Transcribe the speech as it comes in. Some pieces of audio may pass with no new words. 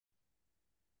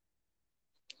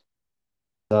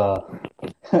The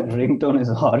ringtone is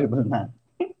horrible, man.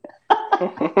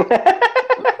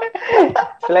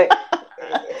 It's like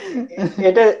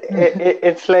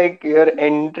it's like you're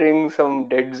entering some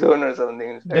dead zone or something.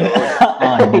 It's like,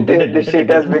 oh damn, this shit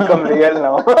has become real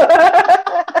now.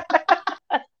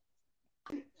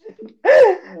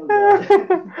 Oh God.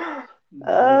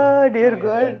 Ah, Oh dear my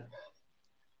God. God.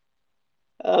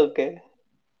 Okay.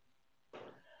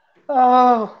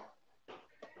 Oh,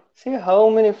 see how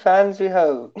many fans we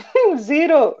have.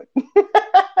 Zero.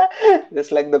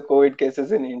 Just like the COVID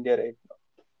cases in India right now.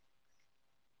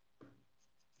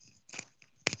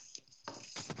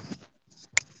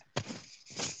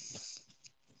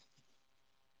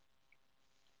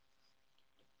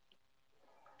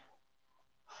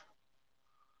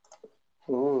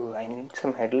 Ooh, I need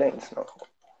some headlines now.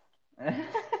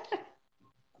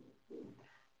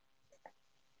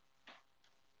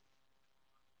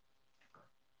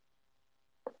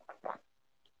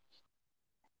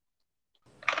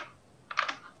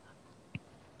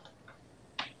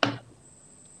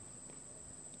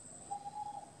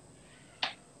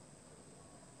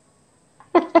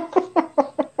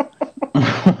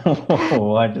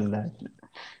 What is that?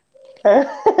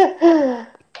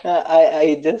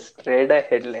 I just read a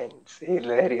headline. It's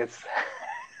hilarious.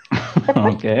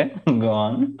 Okay, go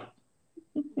on.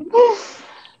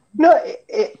 No,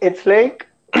 it's like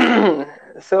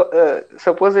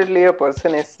supposedly a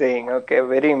person is saying, okay, a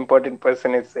very important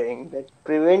person is saying that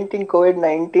preventing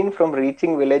COVID-19 from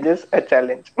reaching villages a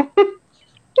challenge.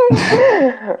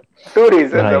 Two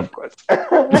reasons, Right. of course.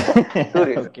 Two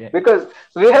reasons. Okay. Because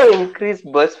we have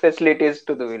increased bus facilities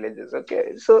to the villages.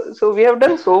 Okay, so we have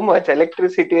done so much.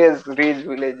 Electricity has reached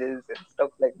villages and stuff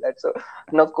like that. So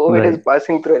now COVID is Right.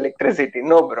 passing through electricity.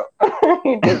 No, bro,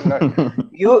 it is not.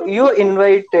 You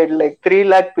invited like 3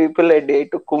 lakh people a day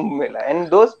to Kumbh Mela,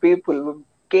 and those people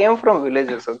came from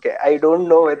villages. Okay, I don't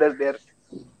know whether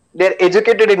they're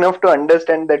educated enough to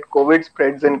understand that COVID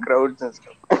spreads in crowds and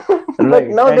stuff. But Right.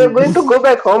 now they're And going to go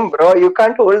back home, bro. You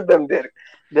can't hold them there.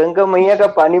 Ganga मैया का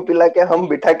पानी पिला के हम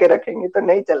बिठा के रखेंगे तो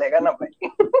नहीं चलेगा ना भाई.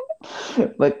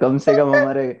 भाई कम से कम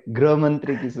हमारे गृह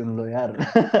मंत्री की सुन लो यार.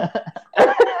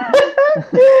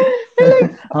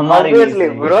 Like हमारे लिए obviously,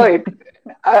 bro. सही.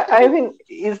 I mean,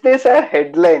 is this a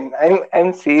headline?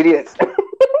 I'm serious.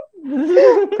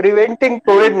 Preventing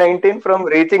COVID-19 from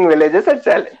reaching villages a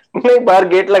challenge. नहीं बाहर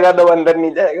गेट लगा दो अंदर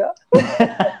नहीं जाएगा.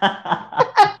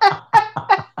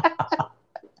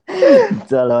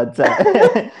 चलो अच्छा है.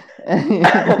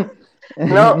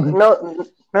 No, no,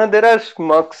 no. There are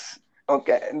schmucks.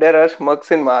 Okay, there are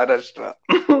schmucks in Maharashtra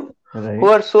who Right.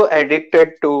 are so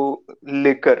addicted to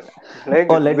liquor. Like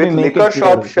Oh, let me with make liquor it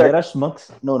shop clear. There shut. are schmucks.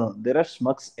 No, no, there are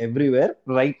schmucks everywhere.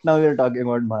 Right now, we are talking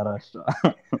about Maharashtra.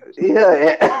 Yeah,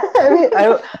 yeah.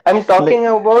 I'm Like, talking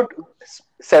about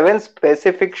seven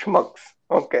specific schmucks.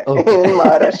 Okay, okay. in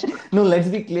Maharashtra. No, let's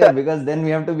be clear So, because then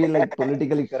we have to be like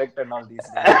politically correct and all these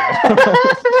days.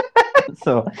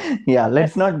 So, yeah,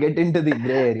 let's not get into the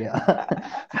gray area.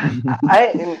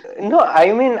 no,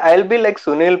 I mean I'll be like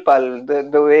Sunil Pal.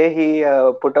 The way he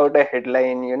put out a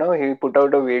headline, he put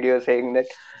out a video saying that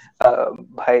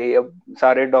भाई अब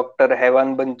सारे doctor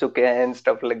हैवान बन चुके हैं and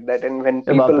stuff like that. And when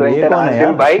अरे people बाप रे, went ये and कौन है asked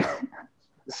him यार? why,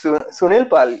 Sunil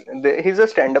Pal, he's a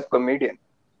stand-up comedian.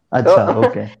 अच्छा, So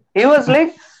okay. he was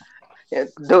like,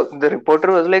 the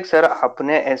reporter was like, sir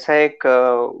आपने ऐसा एक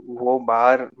वो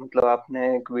बाहर मतलब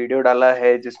आपने एक वीडियो डाला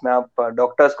है जिसमें आप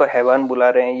डॉक्टर्स को हैवान बुला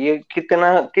रहे हैं, ये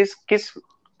कितना किस किस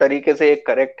तरीके से ये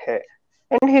करेक्ट है.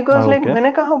 And he goes like, Okay.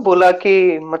 मैंने कहा बोला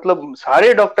कि मतलब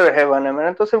सारे डॉक्टर हैवान है,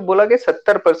 मैंने तो सिर्फ बोला कि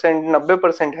 70%,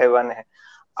 90% हैवान है.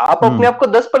 आप अपने आप Hmm. को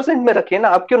 10% में रखिए ना,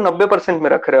 आप क्यों 90% में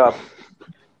रख रहे हो आप.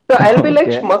 So I'll be like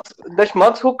Okay. schmucks, the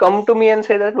schmucks who come to me and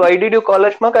say that why did you call a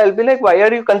schmuck? I'll be like, why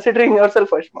are you considering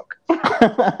yourself a schmuck?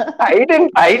 I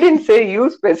didn't say you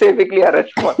specifically are a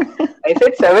schmuck. I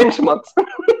said seven schmucks.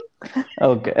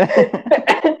 Okay.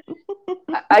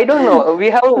 I don't know. We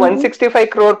have a 165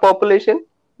 crore population.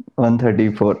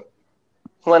 134.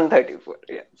 134.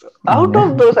 Yeah. So out of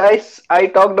Yeah. those, I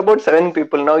talked about seven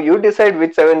people. Now you decide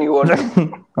which seven you want.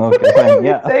 Okay, fine. Which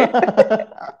Yeah. side?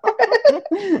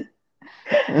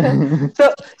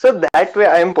 So that way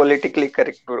I am politically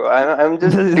correct, bro. I'm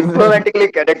just diplomatically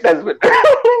correct as well.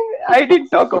 I didn't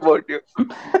talk about you.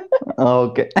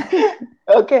 Okay.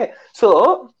 Okay. So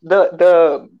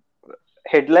the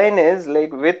headline is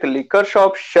like, with liquor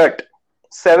shop shut,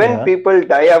 seven Yeah. people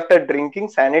die after drinking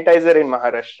sanitizer in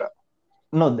Maharashtra.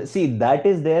 No, see, that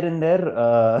is there in there.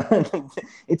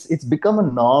 It's become a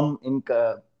norm in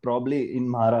probably in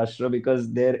Maharashtra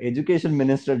because their education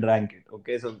minister drank it.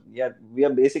 Okay, so yeah, we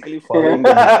are basically following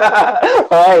the news.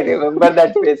 I remember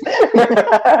that face.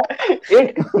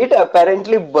 It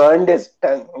apparently burned his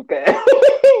tongue. Okay,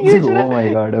 you should Oh have. my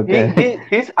God. Okay.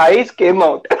 His eyes came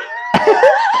out.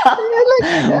 You're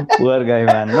like, Poor guy,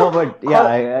 man. No, but yeah,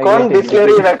 I कौन get it. Like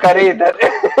Bisleri it. रखा रे इधर?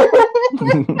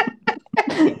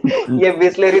 ये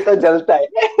बिस्लरी तो जलता है.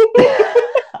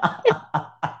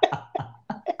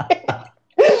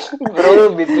 Bro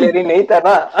Bisleri नहीं था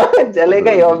ना.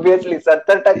 जलेगा ही ऑब्वियसली.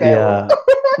 70% है वो. Yeah.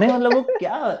 नहीं मतलब वो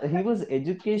क्या he was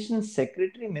education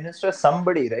secretary minister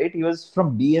somebody right he was from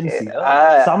BMC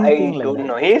something I like don't that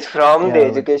know. He's from the yeah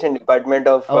but education department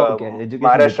of okay education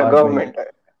Maharashtra department government.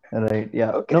 right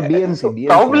yeah no Okay, BMC so BMC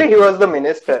probably he actually was the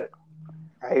minister.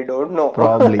 I don't know.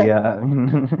 probably yeah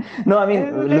no I mean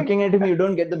Like, looking at him you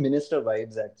don't get the minister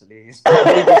vibes actually he's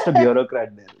probably just a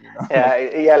bureaucrat there you know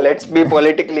yeah, yeah. Let's be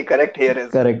politically correct here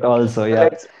as well. correct Okay, also so yeah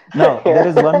let's. now there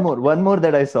is Yeah. one more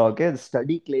that I saw okay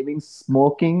study claiming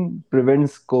smoking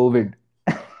prevents COVID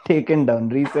taken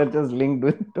down researchers linked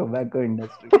with tobacco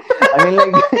industry I mean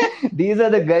like these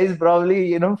are the guys probably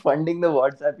funding the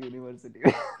WhatsApp university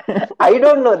I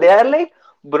don't know. They are like,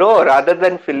 bro, rather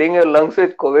than filling your lungs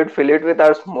with COVID, fill it with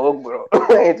our smoke, bro.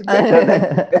 It's better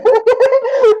that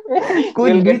कुछ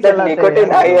you'll भी get that चलाते हैं nicotine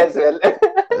यार ये high लोग as well.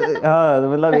 हाँ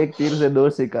मतलब एक तीर से दो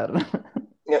शिकार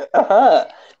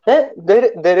Yeah,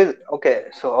 there is okay.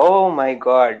 So, oh my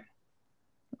god.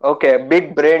 Okay,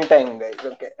 big brain time, guys.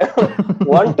 Okay,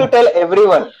 want to tell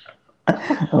everyone.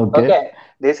 okay Okay,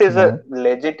 this is a हाँ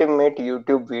legitimate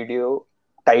YouTube video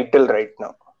title right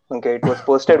now. Okay, it was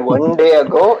posted 1 day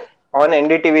ago on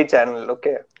NDTV channel.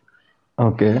 Okay,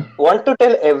 okay want to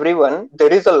tell everyone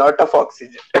there is a lot of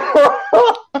oxygen.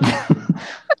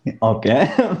 okay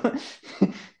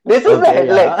This is the okay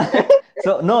headline. yeah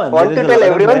so no there Want is to a tell lot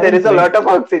of everyone air there and is a 20 lot of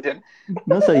oxygen.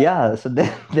 no so yeah so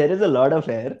there is a lot of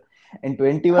air and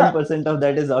हाँ, 21% of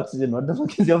that is oxygen what the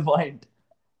fuck is your point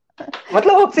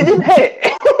मतलब oxygen है.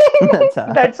 that's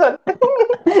That's all.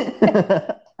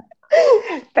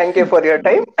 Thank you for your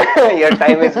time. Your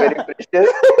time is very precious.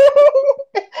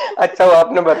 अच्छा वो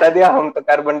आपने बता दिया हम तो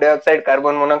कार्बन डाइऑक्साइड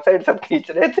कार्बन मोनोऑक्साइड सब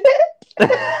खींच रहे थे.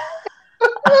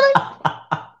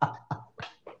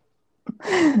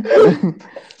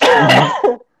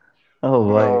 oh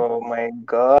boy Oh my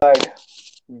god.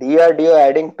 DRDO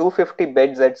adding 250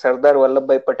 beds at Sardar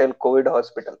Vallabhbhai Patel COVID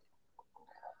hospital.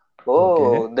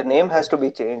 okay Oh, the name has to be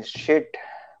changed. Shit.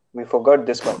 We forgot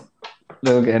this one.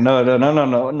 okay no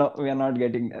we are not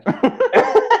getting there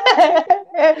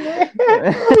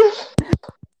let's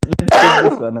skip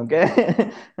this one okay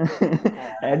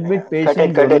admit Cut it,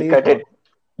 patients cut it, only cut for it.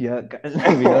 yeah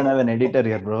we don't have an editor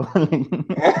here bro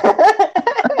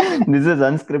this is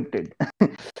unscripted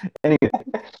anyway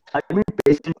admit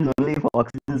patients only if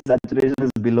oxygen saturation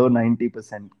is below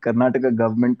 90%. Karnataka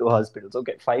government to hospitals.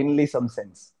 Okay, finally some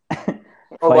sense.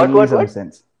 Oh, what, Finally what, some what?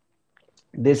 sense.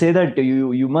 They say that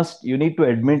you need to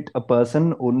admit a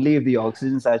person only if the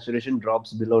oxygen saturation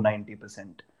drops below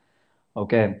 90%.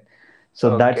 Okay.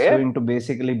 So that's Okay. going to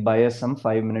basically buy us some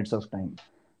 5 minutes of time,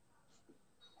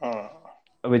 Hmm.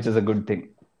 which is a good thing.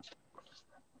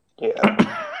 Yeah.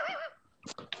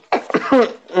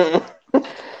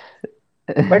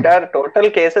 But our total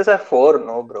cases are 4,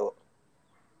 no, bro.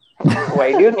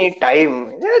 Why do you need time?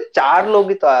 Yeah, 4 लोग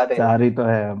ही तो आ रहे हैं. चार ही तो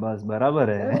है बस बराबर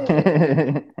है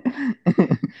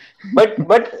But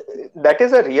that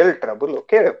is a real trouble.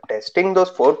 Okay, testing those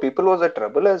 4 people was a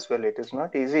trouble as well. It is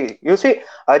not easy. You see,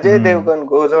 Ajay hmm Devgan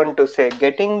goes on to say,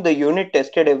 getting the unit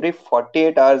tested every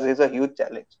 48 hours is a huge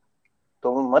challenge. तो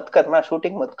मत करना,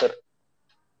 shooting मत कर.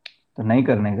 तो नहीं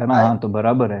करने का ना I हाँ तो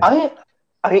बराबर है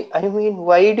I I mean,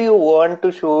 why do you want to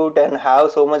shoot and have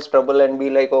so much trouble and be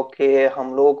like, okay,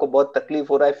 हम लोगों को बहुत तकलीफ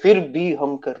हो रहा है, फिर भी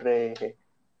हम कर रहे हैं.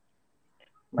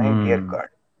 My dear hmm God.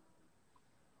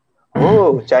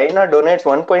 Oh, China donates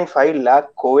 1.5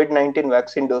 lakh COVID-19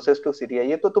 vaccine doses to Syria.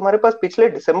 ये तो तुम्हारे पास पिछले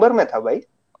दिसंबर में था भाई.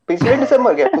 पिछले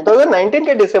दिसंबर क्या 2019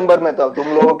 के दिसंबर में था तुम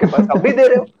लोगों के पास. अभी दे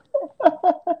रहे हो.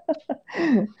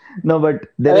 no but I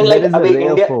there mean, there like is a ray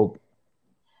of hope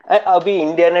अभी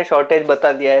इंडिया ने शॉर्टेज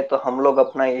बता दिया है तो हम लोग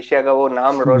अपना एशिया का वो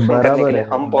नाम रोशन करने के बराबर लिए है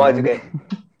हम पहुंच मैं भी गए.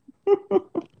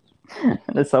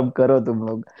 अरे सब करो तुम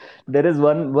लोग there is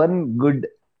one good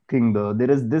thing though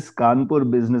there is this Kanpur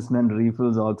businessman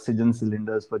refills oxygen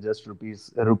cylinders for just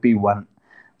rupee 1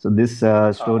 so this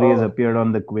story has Oh, appeared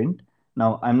on the Quint now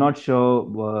I'm not sure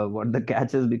what the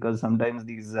catch is because sometimes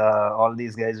these all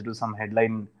these guys do some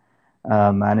headline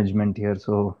management here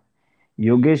so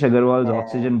Yogesh Agarwal's yeah.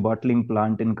 oxygen bottling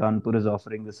plant in Kanpur is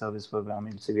offering the service for, I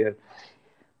mean, severe.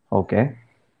 Okay.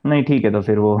 नहीं ठीक है, तो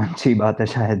फिर वो अच्छी बात है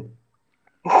शायद।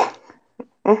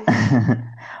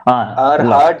 हाँ Our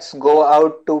low, hearts go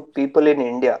out to people in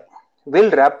India. Will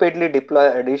rapidly deploy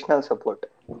additional support.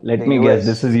 Late The me guess,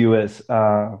 this US. Is US.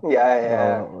 Yeah,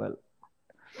 yeah. Well,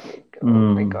 Oh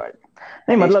my God.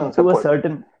 नहीं Additional मतलब to a support.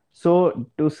 Certain, so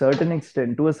to a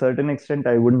certain extent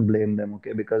I wouldn't blame them,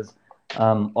 okay, because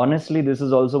honestly this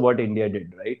is also what India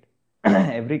did, right?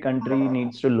 Every country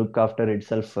needs to look after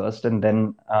itself first and then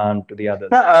to the No,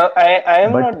 others. I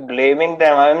am But not blaming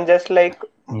them. I'm just like,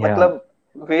 yeah. मतलब,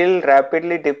 we'll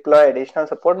rapidly deploy additional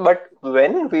support, but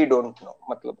when we don't know.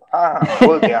 मतलब, हाँ हाँ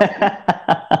बोल दिया।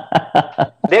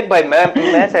 देख भाई,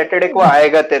 मैं Saturday को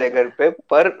आएगा तेरे घर पे,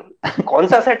 पर कौन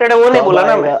सा सैटरडे वो नहीं कब बोला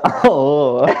ना मैं। आएगा?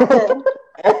 ओ,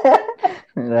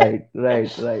 राइट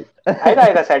राइट राइट। आएगा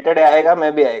आएगा, सैटरडे आएगा,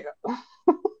 मैं भी आएगा।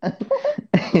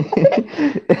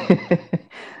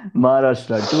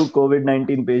 Maharashtra, two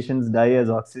COVID-19 patients die as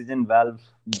oxygen valve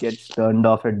gets turned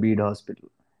off at Bede Hospital.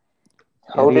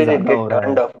 How यार ये did it ज्यादा हो get रहा है।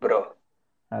 turned off, bro?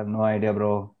 I have no idea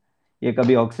bro. ये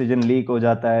कभी ऑक्सीजन लीक हो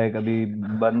जाता है, कभी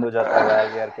बंद हो जाता है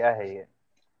वाल्व, यार क्या है ये।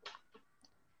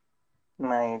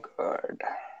 My God.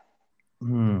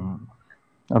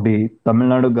 अभी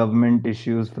Tamil Nadu government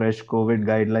issues fresh Covid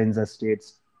guidelines as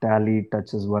states tally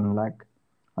touches 1 lakh।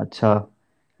 अच्छा,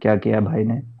 क्या किया भाई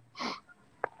ने?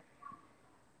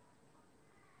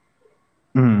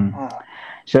 हाँ,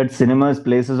 Shut cinemas,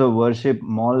 places of worship,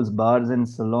 malls, bars, and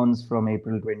salons from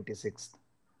April 26th.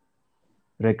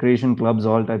 Recreation clubs,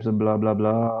 all types of blah blah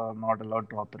blah, not allowed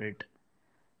to operate.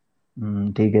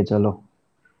 ठीक है चलो।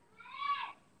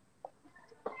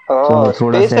 चलो oh,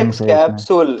 थोड़ा सेंस SpaceX है इसमें।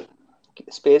 capsule.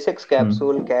 SpaceX hmm.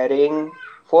 capsule carrying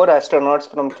four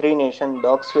astronauts from three nations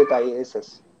docks with ISS.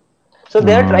 So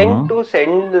they are trying हाँ। to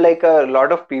send like a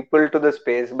lot of people to the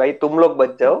space. भाई तुम लोग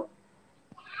बच जाओ,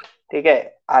 ठीक है।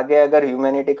 आगे अगर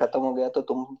ह्यूमैनिटी खत्म हो गया तो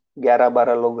तुम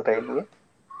 11-12 लोग रहेंगे।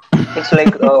 It's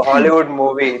like Hollywood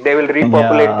movie, they will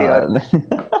रिपॉपुलेट the यार। अर्थ।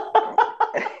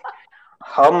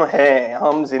 हम हैं,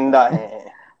 हम जिंदा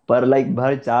हैं। पर लाइक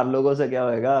भर 4 लोगों से क्या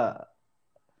होएगा?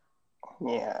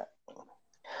 Yeah.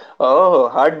 Oh,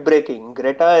 heartbreaking.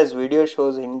 Greta as video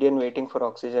shows Indian waiting for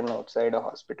oxygen outside a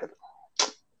hospital.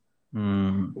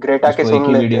 Greta के उसको एक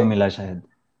सुन ही वीडियो लेते। मिला शायद।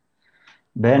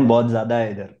 बहन बहुत ज्यादा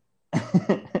है इधर।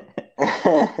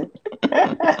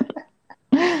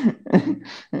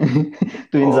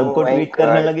 तू इन Oh सबको my ट्वीट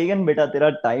करने God. लगेगा ना बेटा, तेरा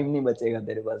टाइम नहीं बचेगा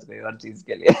तेरे पास कोई और चीज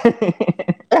के लिए।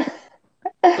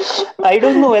 I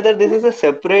don't know whether this is a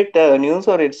separate news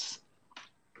or it's,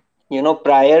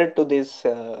 prior to this,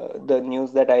 the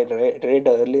news that I read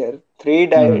earlier, three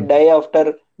hmm. die after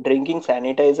drinking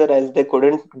sanitizer as they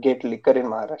couldn't get liquor in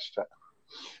Maharashtra.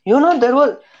 कि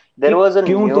there was a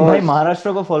क्यों तू भाई news.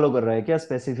 Maharashtra को follow कर रहा है क्या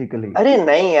specifically? अरे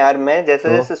नहीं यार, मैं जैसे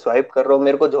तो जैसे स्वाइप कर रहा हूँ,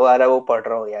 मेरे को जो आ रहा है वो पढ़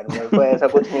रहा हूँ यार। मेरे को ऐसा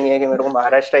कुछ नहीं है कि मेरे को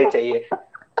महाराष्ट्र ही चाहिए।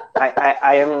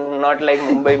 I am not like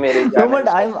Mumbai में रह नो जाना and but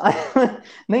I stuff. Am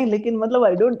नहीं लेकिन मतलब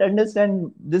I don't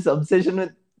understand this obsession with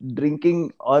drinking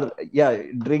और या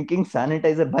ड्रिंकिंग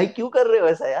सैनिटाइजर। भाई क्यों कर रहे हो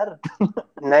ऐसा यार?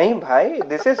 नहीं भाई,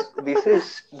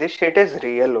 this shit is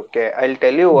real, okay. I will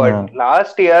tell you what, हाँ।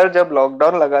 लास्ट ईयर जब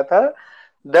लॉकडाउन लगा था,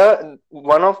 the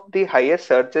one of the highest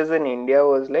searches in India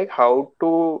was like how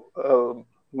to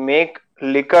make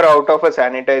liquor out of a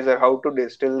sanitizer, how to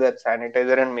distill that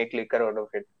sanitizer and make liquor out of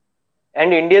it.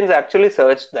 And Indians actually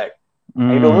searched that.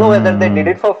 I don't know whether they did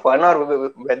hmm. it for fun or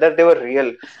whether they were real.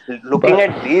 Looking पर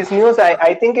at these news,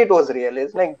 I think it was real.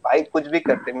 It's like भाई कुछ भी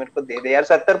करते मेरे को दे दे यार।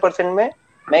 70% में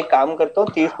मैं काम करता हूँ,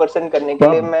 30% करने के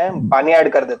लिए पर मैं पानी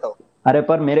ऐड कर देता हूँ। अरे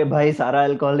पर मेरे भाई सारा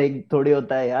अल्कोहल एक थोड़ी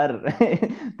होता है यार।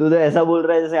 तू तो ऐसा बोल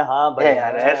रहा है जैसे हाँ है भाई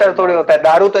यार, ऐसा है थोड़ी भाई। होता है।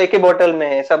 दारू तो एक ही बोतल में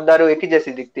है, सब दारू एक ही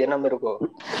जैसी दिखती है ना मेरे को।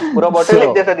 पूरा बोतल सो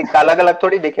एक जैसा दिखता, अलग अलग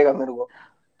थोड़ी दिखेगा मेरे को।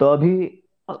 तो अभी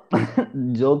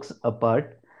jokes apart,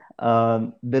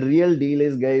 the real deal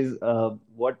is guys,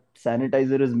 what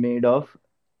sanitizer is made of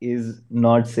is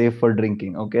not safe for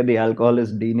drinking, okay? The alcohol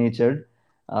is denatured.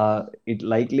 It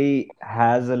likely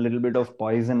has a little bit of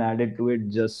poison added to it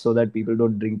just so that people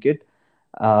don't drink it.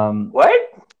 um, What?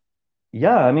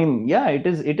 yeah, I mean, yeah,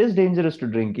 it is dangerous to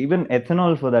drink. Even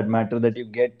ethanol for that matter that you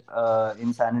get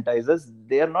in sanitizers,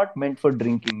 they are not meant for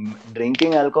drinking.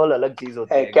 Drinking alcohol अलग चीज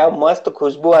होती है है क्या एकदम। मस्त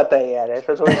खुशबू आता है यार,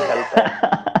 ऐसा थोड़ी चलता है।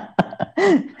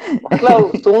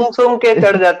 मतलब सूंघ सूंघ के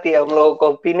चढ़ जाती है हम लोगों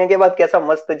को, पीने के बाद कैसा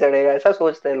मस्त चढ़ेगा, ऐसा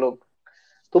सोचते हैं लोग।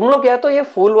 तुम लोग या तो ये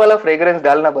फूल वाला फ्रेग्रेंस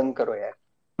डालना बंद करो यार,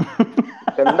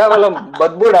 गंदा वाला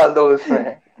बदबू डाल दो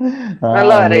उसमें।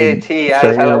 साला हाँ अरे नहीं, छी यार,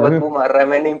 सही साला में। बदबू मार रहा है,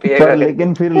 मैं नहीं पिएगा पर करके।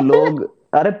 लेकिन फिर लोग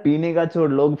अरे पीने का छोड़,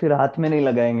 लोग फिर हाथ में नहीं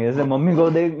लगाएंगे, जैसे मम्मी को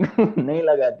देख नहीं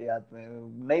लगाती हाथ में,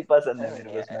 नहीं पसंद है मेरे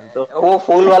को स्मेल तो। वो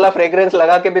फूल वाला फ्रेग्रेंस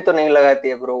लगा के भी तो नहीं लगाती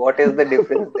है bro, what is the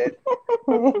difference there?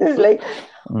 It's like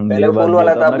ये पहले बात फूल भी है,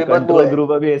 वाला तो था, अपना अभी बदबू कंट्रोल है।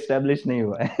 ग्रुप अभी एस्टेब्लिश नहीं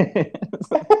हुआ है।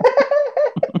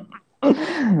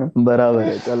 बराबर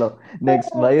है, चलो।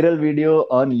 Next, viral video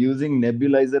on using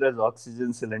nebuliser as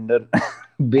oxygen cylinder.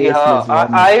 Baseless Yeah,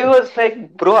 one. I was like,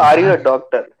 bro, are you यार, a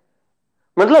doctor?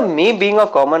 मतलब me being a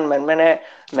common man,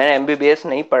 मैंने एमबीबीएस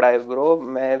नहीं पढ़ा है ब्रो,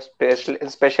 मैं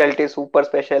speciality, super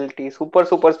speciality, super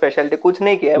super speciality कुछ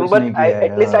नहीं किया है, कुछ बट नहीं आई किया है,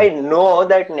 at least I know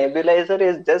that nebuliser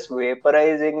is just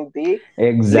vaporising the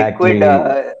exactly.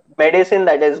 Liquid medicine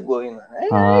that is going on.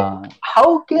 हाँ, How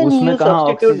can उसमें you कहाँ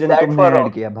substitute ऑक्सीजन that तुमने for?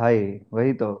 ऐड किया भाई?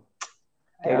 वही तो।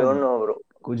 I क्या, don't know bro.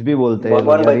 कुछ भी बोलते हैं ये लोग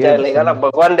भगवान यार, बचा ये लेगा ना, समझ।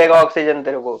 भगवान देगा ऑक्सीजन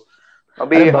तेरे को। अरे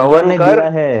अभी भगवान हवन ने कर, दिया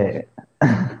है।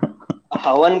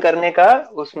 हवन करने का,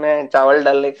 उसमें चावल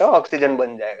डालने का, ऑक्सीजन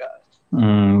बन जाएगा।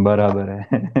 बराबर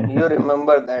You है।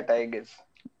 remember that, I guess.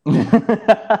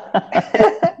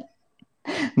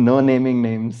 No naming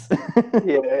names.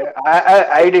 Yeah,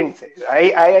 I didn't say.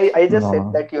 I just no, said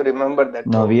that you remember that,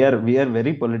 no, bro. We are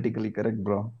very politically correct,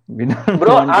 bro. We don't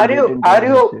Bro, want to get into all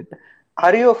that shit.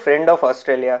 are you a friend of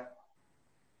Australia?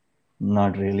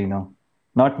 Not really, no.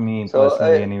 Not me So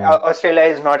personally, anyway. Australia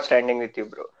is not standing with you,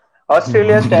 bro.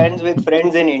 Australia stands with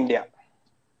friends in India.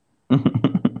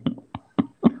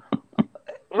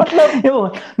 मतलब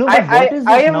No, but what is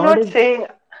I this am not nowadays? saying,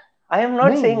 I am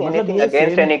not नहीं saying मतलब anything ये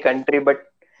against same. any country, but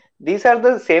these are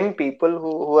the same people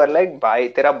who are like, भाई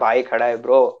तेरा भाई खड़ा है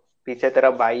bro, पीछे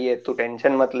तेरा भाई है, तू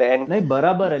टेंशन मत ले। And नहीं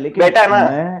बराबर है, लेकिन बेटा ना।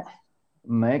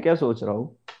 मैं क्या सोच रहा हूँ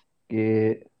कि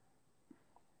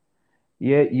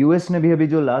ये यूएस ने भी अभी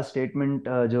जो लास्ट स्टेटमेंट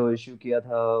जो इशू किया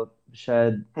था,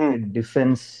 शायद हम्म।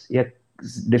 डिफेंस या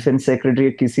डिफेंस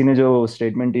सेक्रेटरी किसी ने जो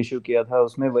स्टेटमेंट इशू किया था,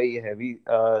 उसमें वही है, we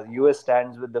US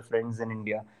stands with the friends in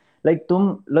India. Like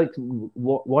तुम, like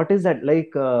what is that,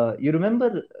 like you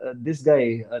remember this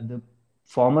guy, the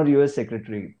former US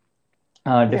secretary,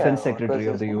 Yeah, defence what was secretary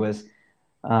of his the name? US.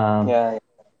 Yeah, yeah,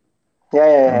 yeah,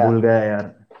 yeah, yeah. भूल गया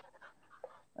यार।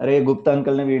 अरे Gupta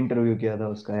uncle ने भी interview किया था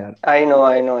उसका यार। I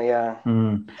know, yeah.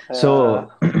 So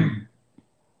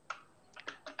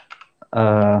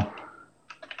Uh,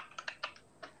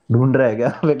 ढूंढ रहा है क्या?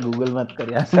 वे गूगल मत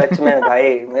कर यार। सच में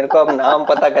भाई, मेरे को अब नाम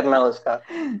पता करना है उसका,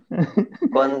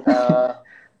 कौन था?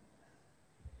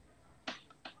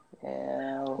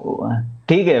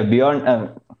 ठीक है, beyond.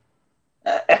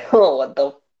 what the,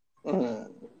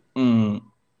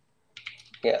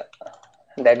 yeah,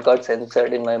 that got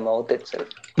censored in my mouth itself.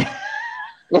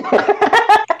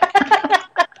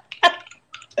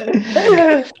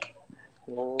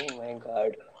 Oh my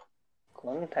god,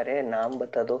 कौन था रे, नाम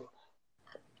बता दो।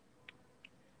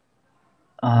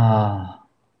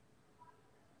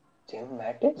 Gym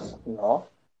Mattis? नो।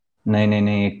 नहीं नहीं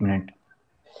नहीं, एक minute.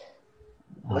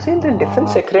 Was he the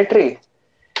defense secretary?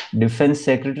 Defence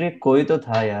secretary कोई तो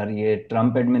था यार, ये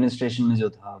ट्रम्प एडमिनिस्ट्रेशन में जो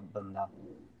था बंदा,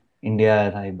 इंडिया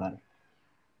आया था एक बार।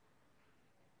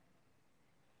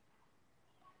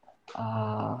 आ,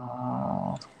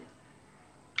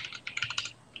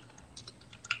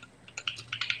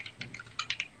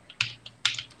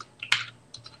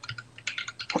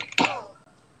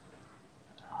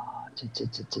 च, च,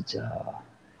 च, च, च।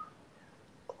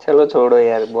 चलो छोड़ो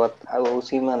यार, बहुत अब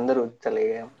उसी में अंदर चले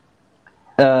गए हम।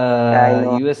 I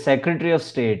know. US secretary of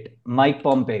state Mike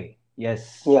पॉम्पे।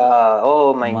 Yes, Yeah,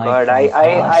 oh my mic God, pomp,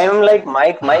 I am like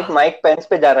Mike Pence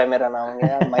पे जा रहा है मेरा नाम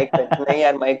यार, माइक पेंस नहीं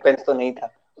यार, माइक पेंस तो नहीं था।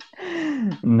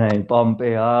 नहीं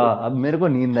पॉम्पे, हाँ अब मेरे को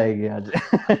नींद आएगी आज।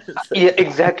 Yeah,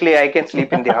 exactly, I can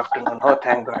sleep in the afternoon, oh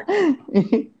thank God.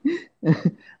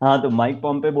 हाँ, तो माइक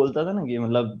पॉम्पे बोलता था ना कि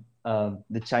मतलब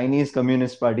the Chinese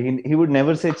communist party, he would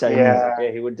never say Chinese, Yeah, okay,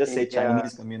 he would just say yeah,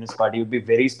 Chinese communist party, would be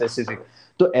very specific.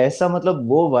 तो ऐसा मतलब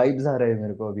वो वाइब्स आ रहे हैं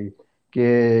मेरे को अभी कि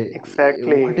what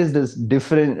exactly. Is this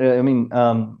different, I mean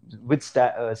with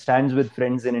stands with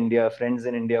friends in India, friends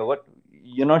in India, what,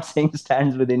 you're not saying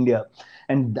stands with India,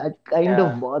 and that kind of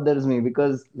Yeah. bothers me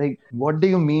because like what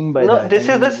do you mean by No, that? I mean, like,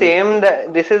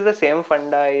 this is the same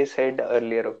funda I said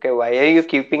earlier, okay? Why are you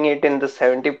keeping it in the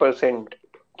 70%?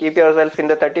 Keep yourself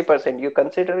in the 30%. You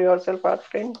consider yourself our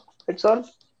friend. It's all.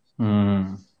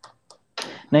 हम्म,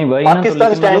 नहीं वही ना, तो Pakistan लेकिन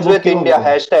मतलब stands वो with क्यों India,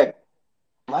 hashtag.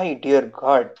 My dear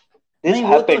God. This नहीं, वो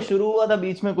तो happened. शुरू हुआ था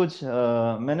बीच में कुछ,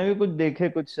 मैंने भी कुछ देखे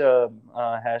कुछ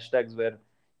hashtags where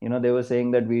they were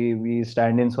saying that we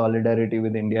stand in solidarity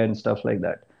with India and stuff like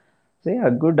that. सो या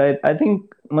गुड, आई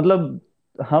थिंक मतलब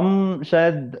हम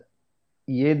शायद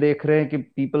ये देख रहे हैं कि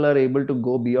people are able to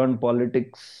go beyond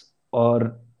politics और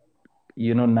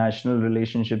national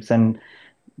relationships and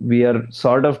we are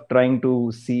sort of trying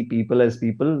to see people as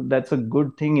people. That's a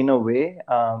good thing in a way.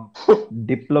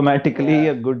 Diplomatically,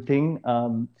 Yeah. a good thing.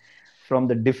 From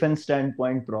the defense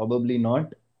standpoint, probably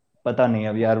not. पता नहीं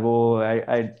अब यार वो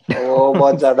I वो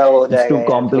बहुत ज्यादा हो it's जाएगा too यार वो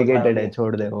सब complicated है भी।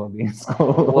 छोड़ दे वो अभी वो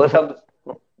इसको सब,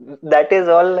 that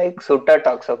is all like suitor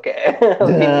talks, okay?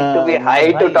 We need to be मतलब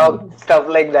high to भाई talk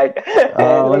stuff like that.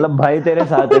 Like, मतलब भाई तेरे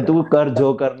साथ है तू कर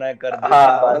जो करना है कर दे फिर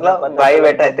हाँ बाद में मतलब पता भाई चला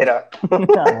बैठा है तो तेरा।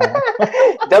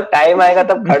 हाँ जब टाइम आएगा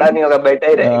तब खड़ा नहीं होगा, बैठा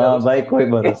ही रहेगा उस भाई टाइम कोई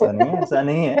पे भी। भरोसा नहीं है ऐसा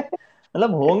नहीं है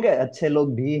मतलब होंगे अच्छे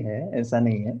लोग भी हैं ऐसा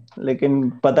नहीं है लेकिन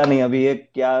पता नहीं अभी ये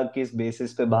क्या किस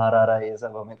बेसिस पे बाहर आ रहा है ये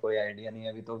सब हमें कोई आइडिया नहीं है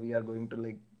अभी तो we are going to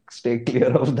like stay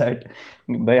clear of that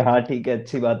भाई हाँ ठीक है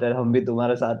अच्छी बात है हम भी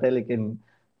तुम्हारे साथ है लेकिन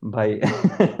भाई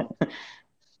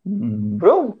हम्म,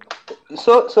 Bro,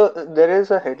 so there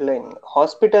is a headline: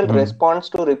 Hospital hmm, responds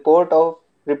to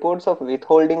reports of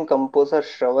withholding composer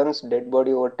Shravan's dead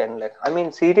body over 10 lakh. I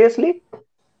mean seriously?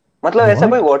 मतलब ऐसा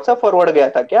कोई what व्हाट्सएप फॉरवर्ड गया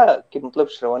था क्या कि मतलब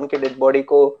श्रवण के डेड बॉडी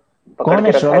को पकड़ कौन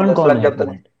है के रखा है श्रवण 10 कौन लाख है जब एक तक?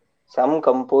 Minute Some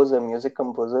composer, music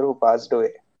composer who passed away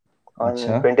on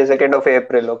अच्छा 22nd of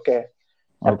April, okay?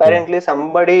 Okay Apparently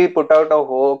somebody put out a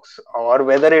hoax, or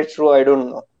whether it's true I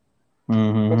don't know.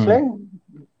 It's like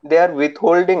hmm they are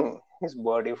withholding his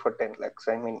body for 10 lakhs.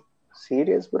 I mean,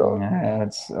 serious, bro?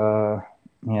 It's,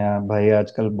 या भाई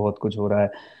आजकल बहुत कुछ हो रहा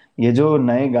है ये जो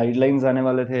नए गाइडलाइंस आने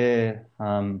वाले थे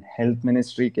हेल्थ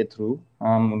मिनिस्ट्री के थ्रू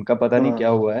उनका पता नहीं Hmm. क्या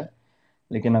हुआ है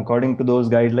लेकिन according to those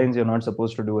guidelines you are not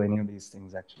suppose to do any of these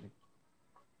things actually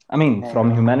I mean from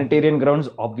Yeah. Humanitarian grounds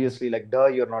obviously like the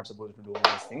you are not suppose to do all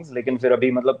these things लेकिन फिर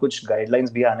अभी मतलब कुछ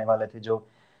guidelines भी आने वाले थे जो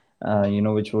you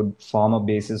know which would form a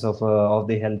basis of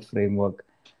the health framework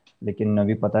लेकिन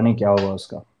अभी पता नहीं क्या होगा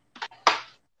उसका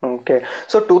Okay.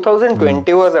 So hmm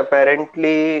 2020 was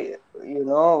apparently,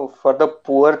 for the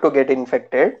poor to get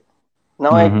infected.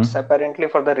 Now it's hmm apparently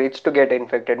for the rich to get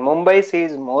infected. Mumbai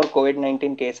sees more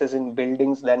COVID-19 cases in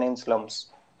buildings than in slums.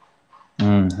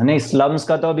 नहीं slums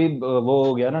का तो अभी वो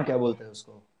हो गया ना क्या बोलते हैं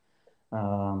उसको अ,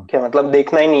 क्या मतलब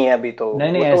देखना ही नहीं है अभी तो?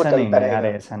 नहीं नहीं वो तो ऐसा नहीं चलता है अरे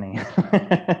रहेगा। ऐसा नहीं है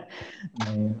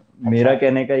नहीं मेरा अच्छा।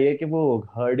 कहने का ये कि वो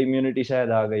हर्ड इम्यूनिटी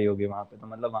शायद आ गई होगी वहां पे तो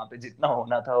मतलब वहां पे जितना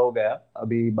होना था हो गया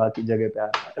अभी बाकी जगह पे आ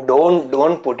रहा है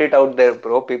don't put it out there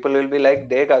bro, people will be like,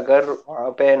 देख अगर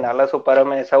वहां पे नाला सुपारा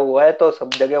में ऐसा हुआ है तो सब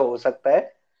जगह हो सकता है।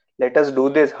 Let us do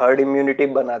this, herd immunity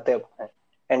बनाते हैं अपने,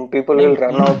 एंड पीपल विल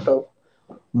रन नहीं आउट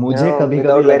मुझे कभी कभी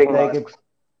विदाउट वेयरिंग लगता है कि मास्क।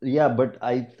 या but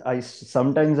I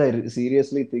sometimes I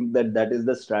seriously think that that is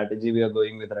the strategy we are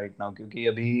going with right now क्योंकि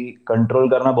अभी कंट्रोल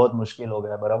करना बहुत मुश्किल हो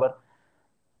गया है बराबर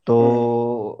तो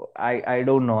I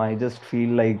don't know I just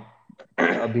feel like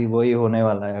अभी वही होने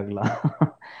वाला है अगला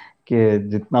कि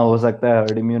जितना हो सकता है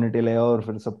हर्ड इम्यूनिटी ले आओ और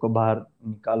फिर सबको बाहर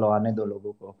निकालो आने दो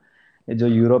लोगों को ये जो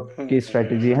यूरोप की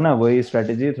स्ट्रेटेजी है ना वही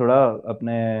स्ट्रेटेजी थोड़ा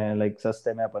अपने लाइक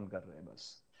सस्ते में अपन कर रहे हैं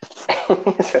बस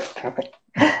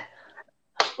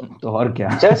तो और क्या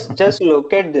just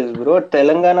look at this, bro.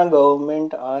 Telangana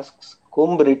government asks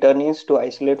Kumbh returnees to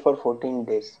isolate for 14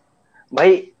 days. Bhai,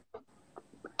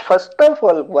 first of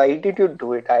all, why did you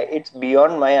do it? It's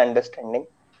beyond my understanding.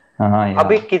 हाँ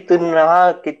अभी यार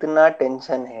कितना कितना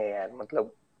टेंशन है यार,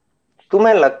 मतलब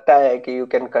तुम्हें लगता है कि you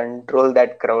can control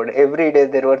that crowd? Every day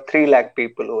there were 3 lakh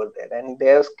people over there and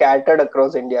they are scattered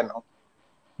across India now.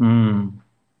 Hmm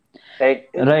Right?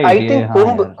 Right I ये think हाँ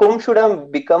यार Kumbh should have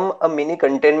become a mini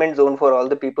containment zone for all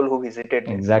the people who visited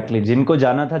there. Exactly exactly. जिनको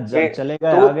जाना था कि चले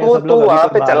गए तू आ गए तू सब तू लोग अभी वहां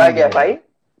कोई पे बाहर चला नहीं गया भाई।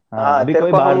 जाएगा हाँ हाँ, अभी तेरे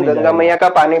कोई को बाहर हम नहीं गंगा जाएगा मैया का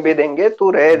पानी भी देंगे,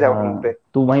 तू रह जा वहीं पे। हाँ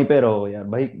तू वहीं पे रहो यार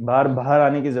भाई बाहर बाहर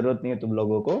आने की जरूरत नहीं है तुम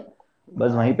लोगों को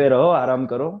बस वहीं पे रहो आराम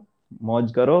करो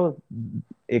मौज करो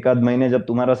एक आध महीने जब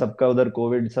तुम्हारा सबका उधर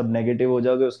कोविड सब नेगेटिव हो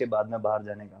जाओगे उसके बाद में बाहर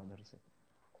जाने का उधर से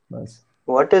बस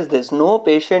What is this? No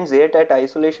patients yet at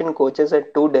isolation coaches at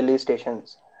two Delhi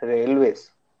stations. Railways.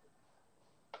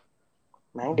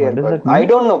 My dear what does God. That I mean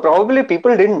don't know. Probably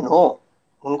people didn't know.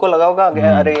 उनको लगा होगा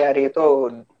हम्म अरे यार ये तो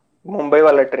मुंबई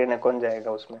वाला ट्रेन है, कौन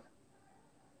जाएगा उसमें?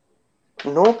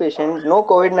 No patients, no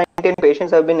COVID-19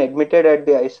 patients have been admitted at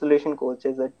the isolation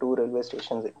coaches at two railway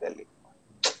stations in Delhi.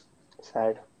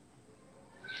 Sad.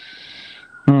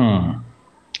 Hmm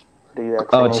Free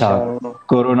अच्छा vaccination.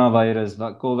 Corona virus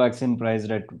Covaxin price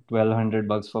at 1200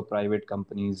 bucks for private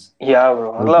companies या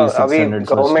bro, rupees मतलब six अभी hundred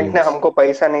for government ने states हमको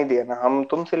पैसा नहीं दिया ना, हम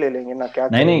तुमसे ले लेंगे ना, क्या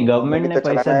नहीं नहीं करेंगे, हमें गवर्नमेंट भी ने तो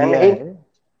पैसा चलाना है दिया नहीं। है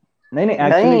नहीं नहीं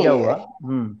एक्चुअली क्या नहीं, हुआ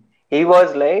he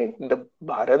was like the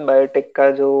Bharat Biotech का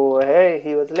जो है,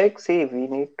 he was like, see we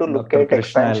need to look doctor at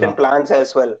Krishna Ella expansion plans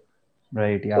as well.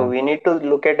 Right या So we need to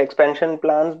look at expansion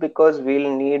plans because we'll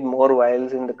need more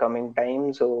vials in the coming time.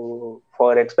 So for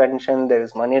expansion there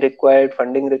is money required,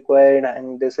 funding required,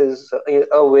 and this is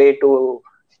a way to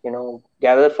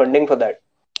gather funding for that.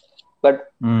 But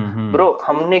hmm. Bro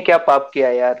हमने क्या पाप किया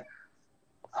यार?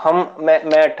 मैं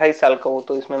 28 साल का हूँ,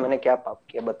 तो इसमें मैंने क्या पाप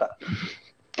किया बता?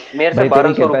 मेरे से भाई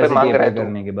तेरी 1200 रुपये कैपेसिटी मांग है रहा पे है तू।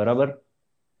 करने की, बराबर।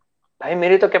 भाई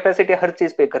मेरी तो कैपेसिटी हर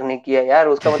चीज पे करने की है यार,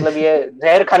 उसका मतलब ये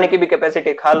जहर खाने की भी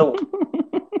कैपेसिटी खा लूं?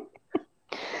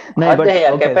 नहीं हद बट है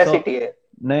यार, ओके सो, कैपेसिटी है।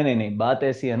 नहीं नहीं नहीं, बात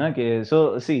ऐसी है ना कि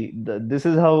so see, this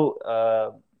is how,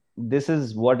 this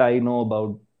is what I know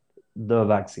about the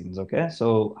vaccines. Okay, so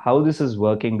how this is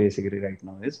working basically right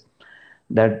now is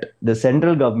that the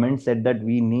central government said that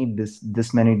we need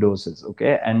this many doses.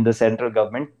 Okay, and the central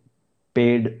government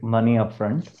paid money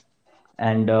upfront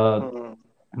and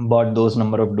hmm. bought those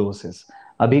number of doses.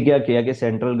 अभी क्या किया कि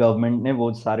central government ने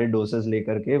वो सारे doses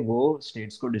लेकर के वो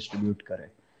स्टेट्स को डिस्ट्रीब्यूट करे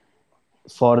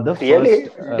for the really?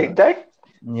 first did that?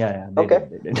 yeah, okay,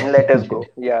 they did let they us go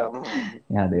did. या।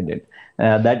 Yeah, they did.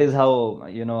 That is how,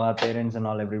 you know, our parents and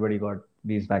all, everybody got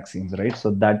these vaccines, right?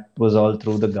 So that was all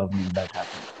through the government that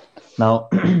happened. Now,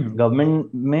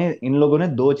 government में इन लोगों ने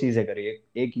दो चीजें करी।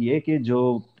 एक ये कि जो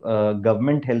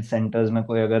गवर्नमेंट हेल्थ सेंटर्स में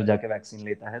कोई अगर जाके वैक्सीन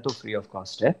लेता है तो फ्री ऑफ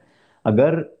कॉस्ट है।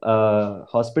 अगर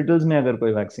हॉस्पिटल्स में अगर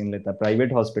कोई वैक्सीन लेता है,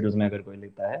 प्राइवेट हॉस्पिटल्स में अगर कोई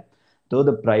लेता है, तो the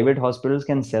private hospitals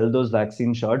can sell those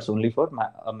vaccine shots only for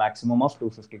maximum of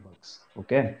 $250।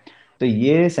 Okay, तो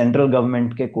ये सेंट्रल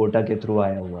गवर्नमेंट के कोटा के थ्रू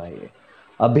आया हुआ है ये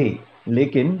अभी।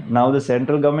 लेकिन now the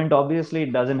central government obviously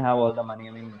doesn't have all the money.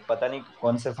 I mean पता नहीं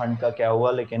कौन से फंड का क्या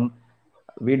हुआ, लेकिन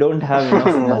we don't have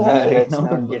enough money right now let's to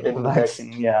not get into that.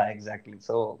 vaccine. Yeah, exactly.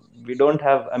 So we don't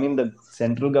have, I mean, the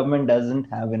central government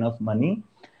doesn't have enough money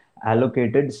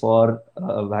allocated for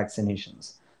vaccinations.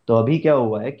 तो अभी क्या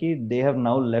हुआ है कि they have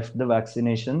now left the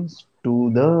vaccinations to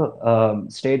the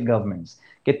state governments,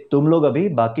 कि तुम लोग अभी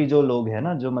बाकी जो लोग हैं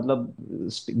ना, जो मतलब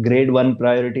grade 1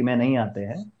 प्रायोरिटी में नहीं आते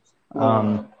हैं,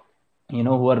 हम्म। You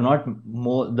know, who are not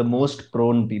the most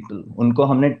prone people, उनको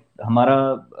हमने, हमारा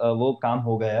वो काम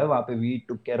हो गया है वहां पे, we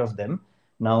took care of them.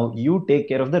 Now you take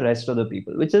care of the rest of the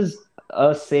people, which is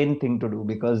a same thing to do,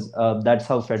 because that's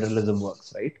how federalism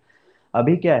works, right?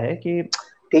 अभी क्या है कि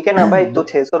ठीक है ना भाई, तू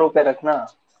 600 रुपये रखना।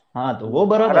 हाँ, तो वो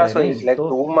बराबर बारह है। सौ इज नहीं लाइक तो,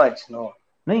 टू मच, नो।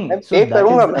 नहीं, मैं सो पे दैट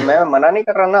करूंगा, इज मैं मना नहीं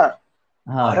कर रहा ना।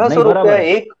 हाँ, बारह नहीं सौ बराबर रुपया है।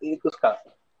 एक एक उसका।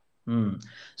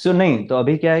 सो नहीं तो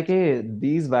अभी क्या है कि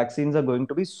these vaccines are going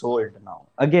to be sold now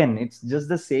again. It's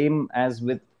just the same as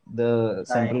with the I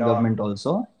central no. government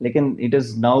also, लेकिन it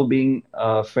is now being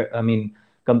I mean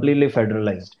completely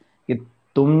federalized, कि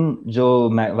तुम जो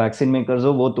वैक्सीन मेकर्स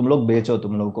हो वो तुम लोग बेचो,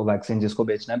 तुम लोगों को वैक्सीन जिसको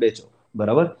बेचना है बेचो,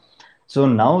 बराबर। So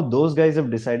now those guys have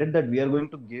decided that we are going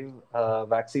to give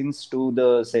vaccines to the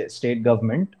state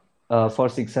government for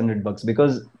 $600,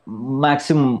 because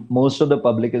maximum most of the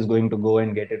public is going to go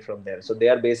and get it from there. So they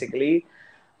are basically,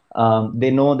 they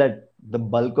know that the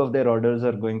bulk of their orders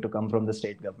are going to come from the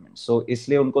state government. So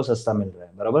इसलिए उनको सस्ता मिल रहा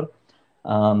है, बराबर।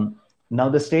 Now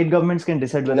the state governments can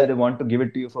decide whether they want to give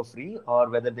it to you for free or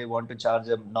whether they want to charge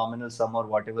a nominal sum or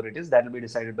whatever it is. That will be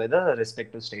decided by the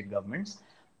respective state governments.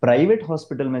 Private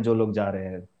hospital में जो लोग जा रहे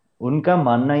हैं, उनका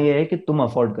मानना यह है कि तुम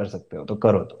अफोर्ड कर सकते हो तो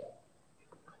करो, तो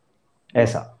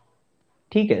ऐसा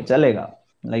ठीक है, चलेगा।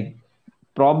 Like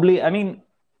probably, I mean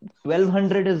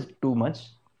 1200 is too much,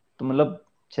 तो मतलब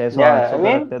 600 या आठ आई सौ पे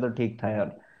मीन रखते हैं तो ठीक था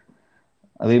यार।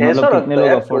 अभी 600 मतलब रख कितने दो लोग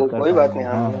यार, अफोर्ड कर कोई बात पाएंगे?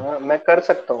 नहीं, हाँ, मैं कर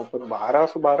सकता हूँ, पर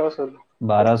 1200 बारह सौ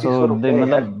 2500 रुपये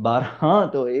मतलब यार। 12, हाँ,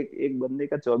 तो एक एक बंदे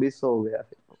का 2400 हो गया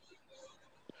फिर तो।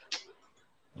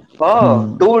 Oh,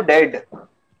 hmm two dead.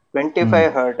 25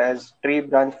 hmm hurt as tree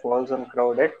branch falls on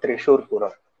crowd at Trishurpura.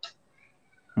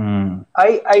 Hmm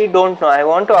I don't know. I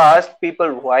want to ask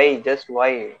people why, just why.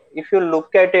 If you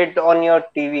look at it on your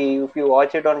TV, if you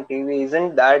watch it on TV,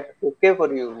 isn't that okay for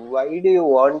you? Why do you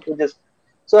want to just?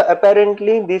 So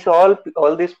apparently, these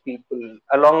all these people,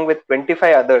 along with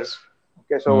 25 others.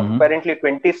 Okay, so hmm apparently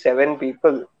 27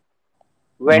 people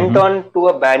went hmm. on to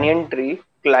a banyan tree,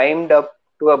 climbed up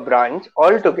to a branch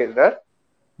all together,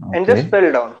 and okay just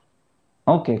fell down.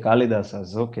 Okay, Kalidas,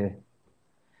 okay.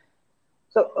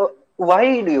 So why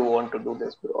do you want to do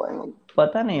this, bro? I mean,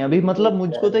 पता नहीं, अभी ये मतलब क्या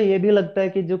मुझको तो है? ये भी लगता है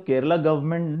कि जो केरला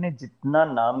गवर्नमेंट ने जितना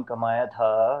नाम कमाया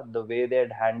था, the way they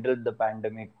had handled the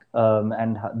pandemic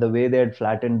and the way they had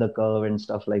flattened the curve and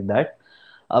stuff like that,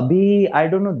 अभी आई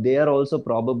don't no, they are also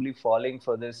probably falling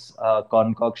for this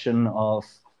concoction of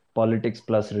politics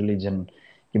plus religion,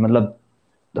 कि मतलब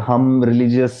हम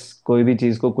religious कोई भी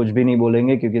चीज को कुछ भी नहीं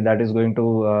बोलेंगे क्योंकि that is going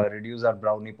to reduce our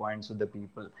brownie points with the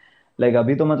people. Like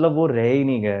अभी तो मतलब वो रह ही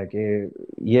नहीं गया कि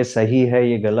ये सही है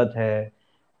ये गलत है,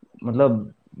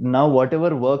 मतलब now what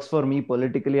ever works for me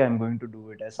politically I am going to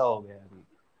do it, ऐसा हो गया अभी।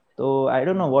 तो I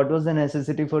don't know what was the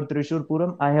necessity for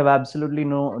Thrissur Pooram. I have absolutely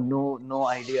no no no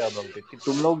idea about it, कि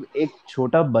तुम लोग एक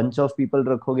छोटा बंच ऑफ पीपल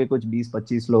रखोगे, कुछ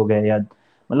 20-25 लोग हैं, या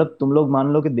मतलब तुम लोग मान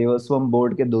लो कि देवस्वम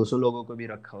बोर्ड के 200 लोगों को भी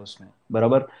रखा उसमें,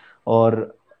 बराबर।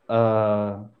 और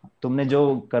तुमने जो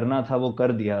करना था वो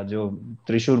कर दिया, जो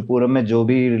त्रिशूर पूरम में जो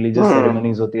भी रिलीजियस Hmm.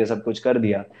 सेरेमनीज होती है सब कुछ कर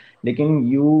दिया। लेकिन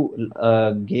you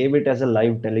gave it as a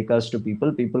live telecast to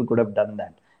people, people could have done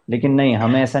that. लेकिन नहीं,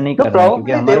 हमें ऐसा नहीं No, करना है क्योंकि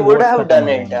probably they हमारे would वोट्स have खत्म done हो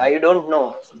it. जाएंगे। I don't know.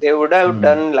 They would have hmm.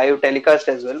 done live telecast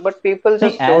as well, but people नहीं,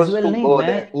 just as chose well to नहीं, go मैं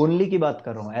there. ओनली की बात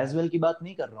कर रहा हूँ, एज वेल की बात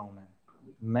नहीं कर रहा हूँ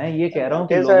मैं ये कह रहा हूँ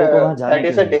That कि is लोगों को a वहां जाने that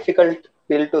is क्यों a दिया। difficult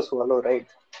pill to swallow, right?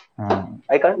 हाँ।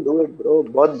 I can't do it, bro.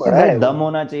 बहुत ए बड़ा भाई, है वो. दम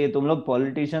होना चाहिए, तुम लोग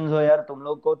पॉलिटिशियंस हो यार, तुम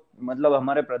लोग को। मतलब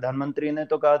हमारे प्रधानमंत्री ने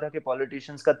तो कहा था कि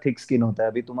पॉलिटिशियंस का थिक स्किन होता है,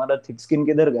 अभी तुम्हारा थिक स्किन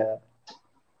किधर गया।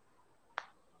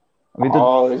 अभी तो।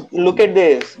 Oh, look at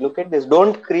this. Look at this.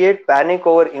 Don't create panic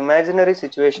over imaginary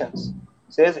situations,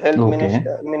 says Health okay.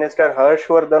 Minister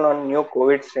Harshvardhan on new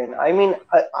COVID strain. I mean,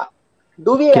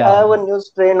 do we क्या? have a new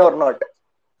strain or not?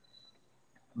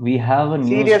 We have a new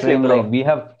Seriously, strain, like bro. We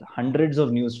have hundreds of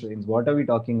new strains, what are we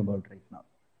talking about right now?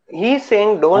 He's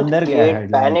saying don't अंदर क्या है create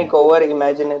headline panic के? over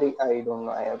imaginary. I don't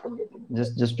know. I have to get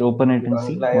just open it and on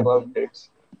see live what. updates.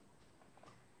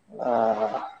 Uh,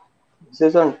 this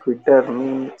is on Twitter.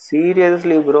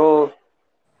 Seriously, bro.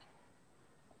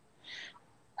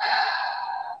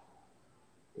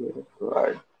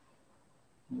 God.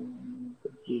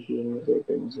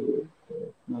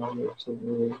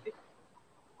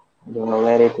 I don't know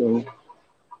where it went.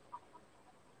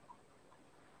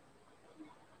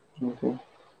 Okay.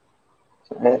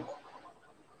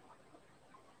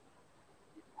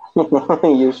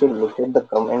 You should look at the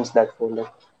comments that follow.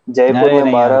 Jaipur अरे में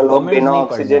नहीं यार, 12 लोग comments बिना नहीं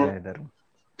पढ़ने oxygen. का इधर।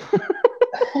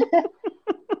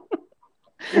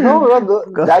 No,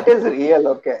 bro, that is real,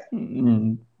 okay.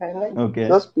 And like okay.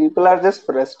 those people are just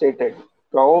frustrated,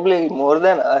 probably more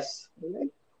than us.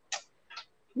 Like,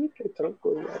 ठीक है, चलो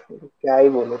कोई बात नहीं, क्या ही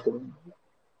बोलो तुम.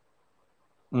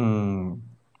 हम्म।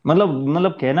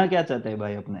 मतलब कहना क्या चाहते हैं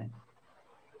भाई अपने?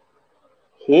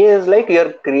 He is like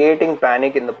you're creating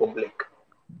panic in the public.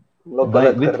 तुम लोग भाई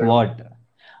गलत कर विथ रहे हो. व्हाट?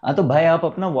 हाँ तो भाई आप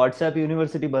अपना व्हाट्सएप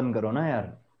यूनिवर्सिटी बंद करो ना यार,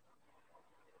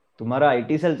 तुम्हारा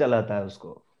आईटी सेल चलाता है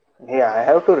उसको। Yeah, I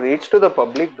have to reach to the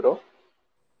public, bro.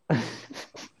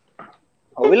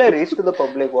 How will I reach to the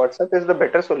public? WhatsApp is the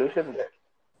better solution there.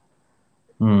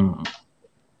 Hmm.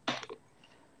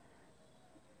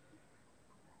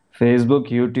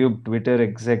 Facebook, YouTube, Twitter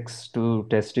execs to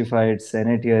testify at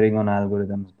Senate hearing on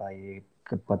algorithms। भाई ये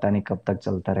पता नहीं कब तक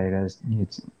चलता रहेगा ये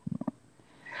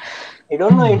I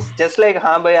don't know. It's just like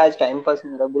हाँ भाई आज टाइम पास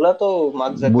मेरा बोला तो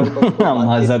मार्क जकरबर्ग को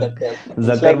बातचीत मजाक। करते हैं अपने.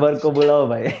 जकरबर्ग को बुलाओ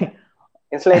भाई।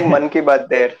 It's like मन की बात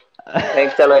देर. लाइक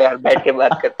चलो यार बैठ के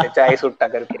बात करते हैं चाय सुट्टा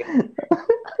करके.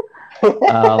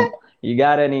 You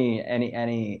got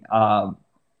any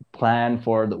plan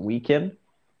for the weekend?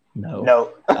 No. No.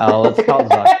 Let's call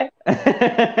Zuck.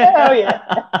 Oh yeah.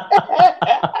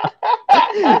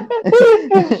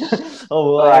 Oh,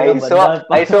 वो Oh, आएगा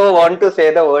बंदा। I so want to say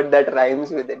the word that rhymes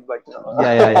with it, but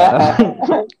Yeah.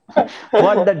 no.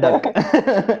 What the duck?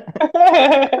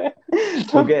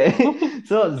 Okay.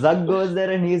 So Zuck goes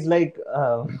there and he's like,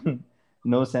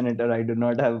 no senator, I do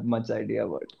not have much idea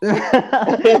about.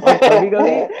 और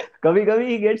कभी कभी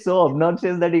he gets so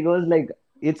obnoxious that he goes like,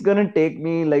 it's gonna take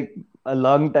me like a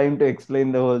long time to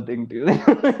explain the whole thing to you.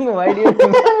 Why do you?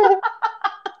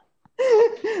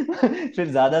 फिर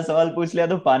ज्यादा सवाल पूछ लिया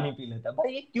तो पानी पी लेता।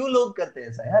 भाई ये क्यों लोग करते हैं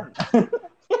ऐसा यार?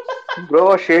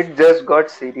 Bro, shit just got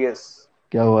serious.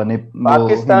 क्या हुआ ने वो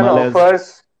Pakistan Himalayas? offers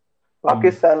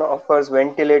Pakistan offers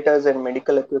ventilators and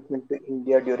medical equipment to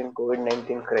India during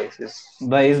COVID-19 crisis.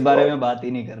 भाई इस बारे God. में बात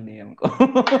ही नहीं करनी है हमको।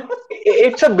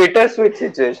 It's a bittersweet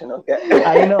situation, okay?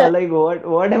 I know, like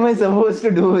what am I supposed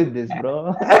to do with this, bro?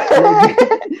 Like,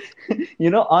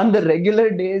 on the regular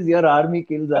days, your army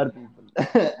kills our people.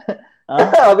 Huh?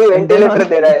 अभी And then वेंटिलेटर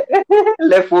दे रहा है.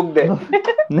 ले फूक दे.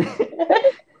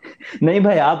 नहीं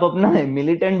भाई, आप अपना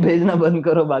मिलिटेंट भेजना बंद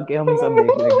करो, बाकी हम सब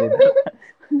देख लेंगे इधर।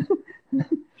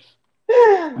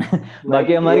 My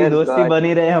बाकी हमारी dear दोस्ती God.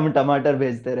 बनी रहे, हम टमाटर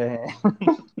भेजते रहे।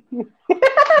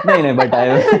 No, but I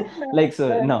like, so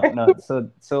no.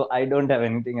 So I don't have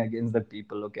anything against the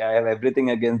people. Okay, I have everything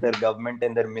against their government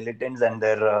and their militants and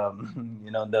their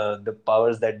the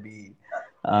powers that be.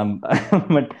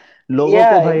 But लोगों को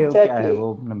Yeah, भाई वो क्या है exactly. वो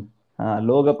हाँ,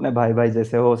 लोग अपने भाई भाई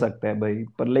जैसे हो सकते हैं भाई,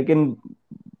 पर लेकिन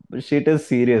shit is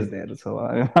serious there. So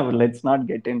let's not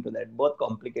get into that, बहुत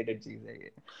complicated चीज है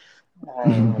ये।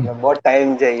 मतलब बहुत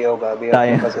टाइम चाहिए होगा अभी अपने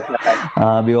टाइम। पास उतना टाइम.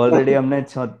 हाँ, अभी ऑलरेडी हमने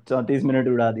 34 मिनट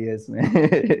उड़ा दिए इसमें।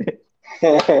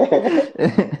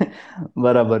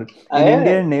 बराबर। In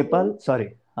India I, and Nepal, sorry.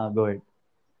 हाँ, go ahead.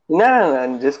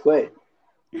 no, just go ahead.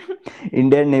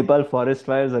 India and Nepal forest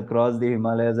fires across the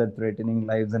Himalayas are threatening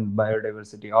lives and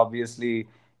biodiversity. Obviously,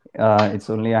 it's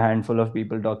only a handful of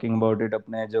people talking about it.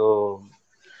 अपने जो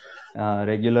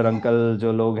regular uncle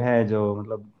जो लोग हैं जो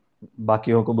मतलब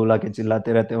बाकियों को बुला के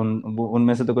चिल्लाते रहते हैं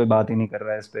उनमें से तो कोई बात ही नहीं कर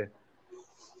रहा है इस पे.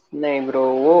 नहीं ब्रो,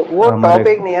 वो हमारे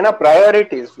टॉपिक नहीं है ना,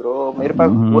 प्रायोरिटीज ब्रो. मेरे पास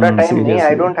पूरा टाइम नहीं, I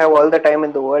seriously. Don't have all the time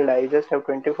in the world, I just have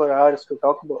 24 hours to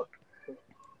talk about.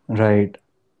 Right.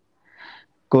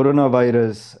 Corona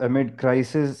virus amid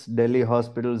crisis Delhi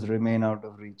hospitals remain out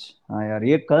of reach. हाँ यार,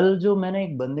 ये कल जो मैंने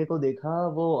एक बंदे को देखा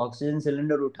वो ऑक्सीजन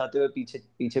सिलेंडर उठाते हुए पीछे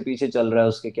पीछे पीछे चल रहा है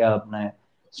उसके, क्या अपना है,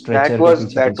 दैट स्ट्रेचर के वाज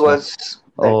पीछे दैट पीछे. Was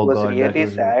that oh was god, that really was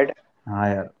real. Sad. हाँ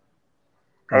यार,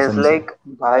 आई वाज कसम से. लाइक,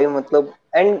 भाई मतलब,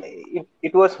 and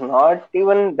it was not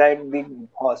even that the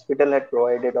hospital had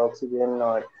provided oxygen,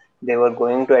 or they were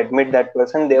going to admit that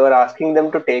person, they were asking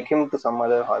them to take him to some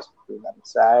other hospital. I'm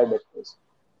sad it was.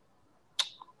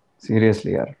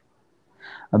 Seriously यार.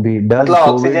 अभी does मतलब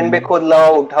Covid. Oxygen भी खुद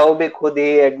लाओ, उठाओ भी खुद ही,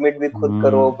 admit भी खुद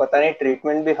करो, हम्म. पता नहीं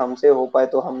ट्रीटमेंट भी हमसे हो पाए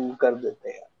तो हम कर देते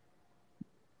हैं.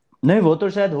 नहीं, वो तो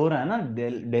शायद हो रहा है ना.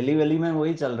 दिल्ली वैली में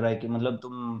वही चल रहा है कि मतलब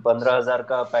तुम 15,000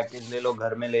 का पैकेज ले लो,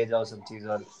 घर में ले जाओ सब चीज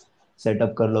और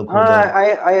सेटअप कर लो हाँ, खुद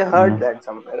और. आई है हर्ड ना. That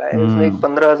somewhere, I was like hmm.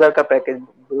 15,000 का पैकेज.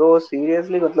 ब्रो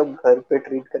सीरियसली, मतलब घर पे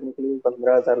ट्रीट करने के लिए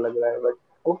 15,000 लग रहा है, बट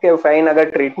ओके फाइन, अगर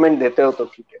ट्रीटमेंट देते हो तो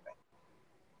ठीक है.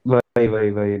 वही वही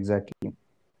वही एग्जैक्टली.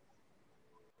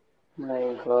 माय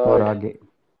और गॉड. आगे.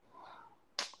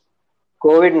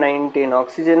 COVID-19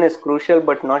 oxygen is crucial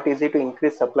but not easy to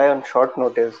increase supply on short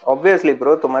notice. Obviously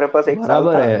bro, तुम्हारे पास एक साल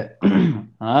बराबर था. है.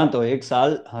 हाँ तो एक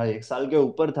साल, हाँ एक साल के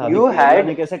ऊपर था. अभी You केरला ने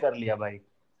had, कैसे कर लिया भाई.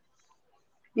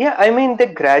 yeah, I mean,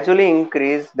 they gradually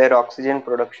increased their oxygen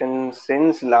production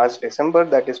since last December,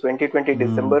 that is 2020 hmm.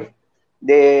 December.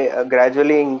 They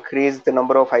gradually increased the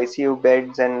number of ICU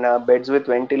beds and beds with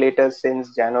ventilators since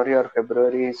January or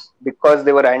February, because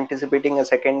they were anticipating a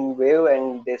second wave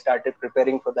and they started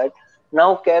preparing for that. Now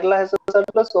Kerala has a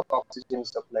surplus of oxygen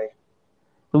supply.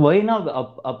 तो वही ना,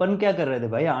 अपन क्या कर रहे थे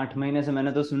भाई 8 महीने से.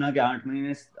 मैंने तो सुना कि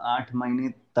 8 महीने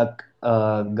तक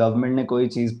गवर्नमेंट ने कोई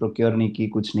चीज प्रोक्योर नहीं की,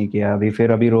 कुछ नहीं किया. अभी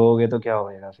फिर अभी रोओगे तो क्या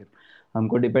होएगा फिर.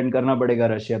 हमको डिपेंड करना पड़ेगा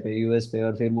रशिया पे, यूएस पे,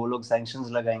 और फिर वो लोग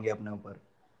सैंक्शंस लगाएंगे अपने ऊपर.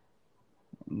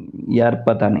 यार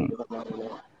पता नहीं.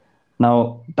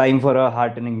 Now, time for a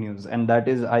heartening news, and that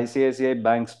is ICICI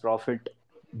Bank's profit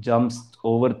jumps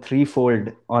over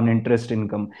threefold on interest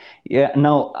income. Yeah,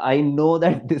 now I know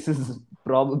that this is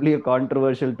probably a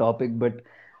controversial topic, but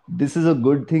this is a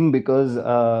good thing because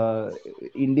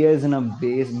India is in a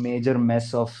base major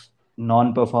mess of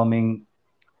non-performing,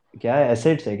 क्या है,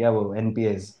 assets है क्या वो,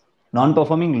 NPS, non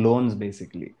performing loans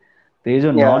basically. तो ये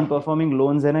जो Yeah. Non performing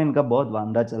loans है ना, इनका बहुत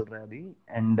वांदा चल रहा है अभी.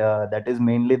 And that is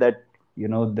mainly that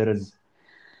there is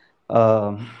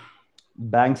uh,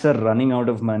 banks are running out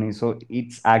of money. So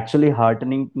it's actually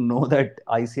heartening to know that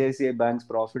ICICI Bank's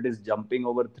profit is jumping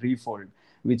over threefold,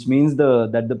 which means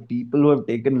that the people who have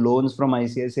taken loans from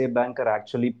ICICI Bank are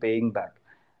actually paying back.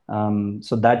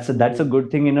 So that's a Mhm. good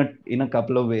thing in a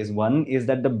couple of ways. One is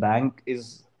that the bank is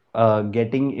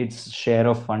getting its share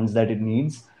of funds that it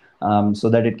needs, so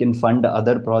that it can fund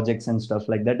other projects and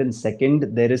stuff like that. And second,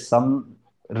 there is some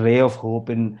ray of hope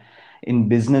in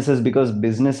businesses, because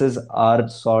businesses are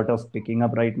sort of picking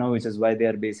up right now, which is why they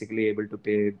are basically able to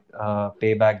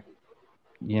pay back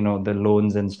the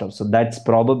loans and stuff. So that's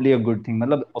probably a good thing.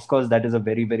 Matlab, of course that is a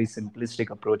very very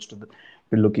simplistic approach to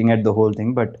looking at the whole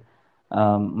thing, but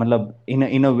matlab,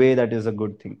 in a way that is a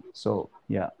good thing. So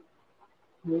yeah.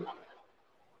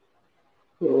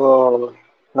 Wow.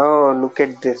 Now look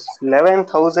at this.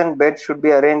 11,000 beds should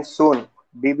be arranged soon.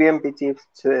 BBMP chief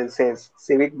says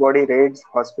civic body raids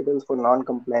hospitals for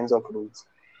non-compliance of rules.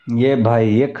 ये भाई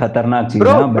ये खतरनाक चीज है,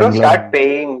 हाँ, Bro, Bangalore start में.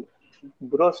 paying.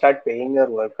 Bro, start paying your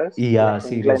workers, your Yeah, frontline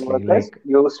seriously, workers. like.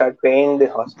 You start paying the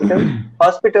hospitals.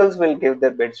 Hospitals will give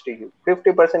their beds to you.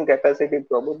 50% capacity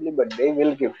probably, but they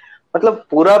will give. मतलब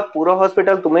पूरा पूरा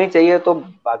hospital तुम्हें ही चाहिए तो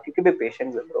बाकी के भी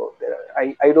patients है bro.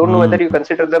 I don't know Hmm. whether you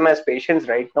consider them as patients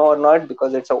right now or not,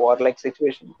 because it's a war like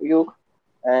situation for you,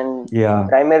 and Yeah.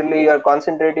 primarily you're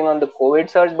concentrating on the COVID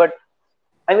surge. But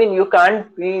I mean, you can't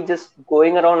be just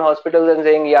going around hospitals and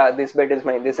saying, "Yeah, this bed is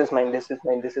mine, this is mine, this is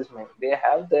mine, this is mine." They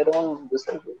have their own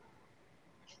research.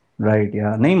 Right.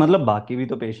 या नहीं, मतलब बाकी भी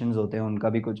तो patients होते हैं, उनका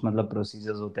भी कुछ मतलब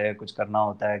प्रोसीजर्स होते हैं, कुछ करना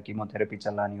होता है, कीमोथेरेपी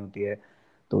चलानी होती है.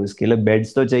 तो इसके लिए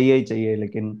बेड्स तो चाहिए ही चाहिए,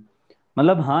 लेकिन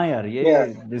मतलब हाँ यार, Yeah.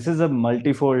 ये this is a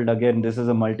multifold, again this is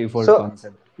a multifold So,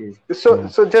 concept की. या.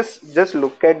 so just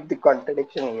look at the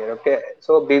contradiction here. Okay.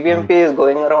 So BBMP right. is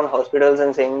going around hospitals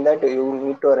and saying that you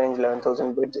need to arrange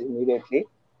 11,000 beds immediately,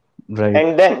 right.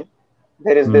 and then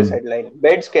there is this hmm. headline: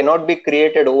 beds cannot be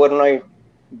created overnight.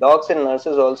 dogs and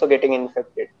nurses also getting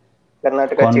infected.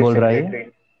 Karnataka कौन Chief बोल रहा है ये? Secretary.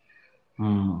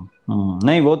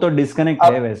 नहीं, वो तो disconnect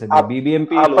है आप वैसे भी, आप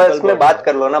बीबीएमपी लोकल आपस में बॉडी बात है।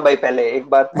 कर लो ना भाई, पहले एक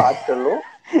बात बात कर लो।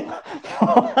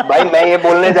 भाई मैं ये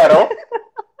बोलने जा रहा हूँ,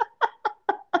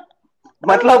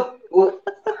 मतलब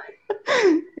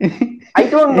आई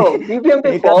डोंट नो, बीबीएमपी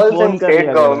एक आध फॉल्स इन फोन कर स्टेट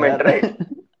लिया करो गवर्नमेंट यार। राइट?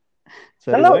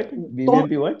 सॉरी मतलब व्हाट? तुम,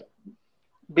 BBMP what?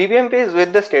 BBMP is with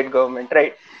the state government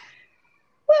right?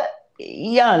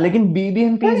 या लेकिन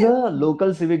BBMP is a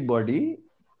local civic body,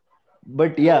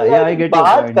 but या आई गेट योर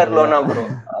बात पॉइंट कर लो या। ना ब्रो।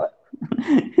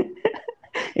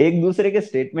 एक दूसरे के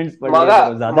स्टेटमेंट्स पढ़ लिया मग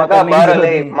करो, ज्यादा मग करने की जरूरत ಬರಲಿ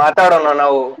नहीं है। ಮಾತಾಡೋಣ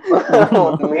ನಾವು,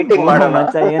 ಮೀಟಿಂಗ್ ಓ ಮಾಡೋಣ.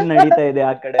 ಮಚ್ಚ, ಏನ್ ನಡೀತಾ ಇದೆ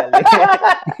ಆ ಕಡೆ ಅಲ್ಲಿ?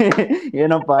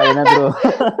 ಏನಪ್ಪಾ ಏನಾದ್ರು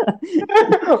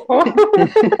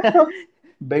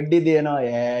ಬೆಡ್ ಇದೆಯೇನೋ?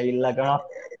 ಇಲ್ಲ ಕಣ.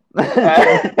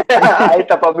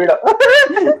 ಆಯ್ತಪ್ಪ ಬಿಡು.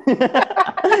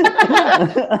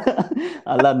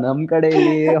 ಅಲ್ಲ, ನಮ್ ಕಡೆ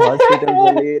ಇಲ್ಲಿ ಹಾಸ್ಪಿಟಲ್ಸ್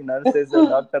ಅಲ್ಲಿ ನರ್ಸಸ್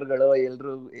ಡಾಕ್ಟರ್ಗಳು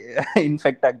ಎಲ್ರು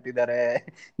ಇನ್ಫೆಕ್ಟ್ ಆಗ್ತಿದ್ದಾರೆ.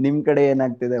 ನಿಮ್ ಕಡೆ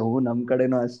ಏನಾಗ್ತಿದೆ? ಹ್ಞೂ, ನಮ್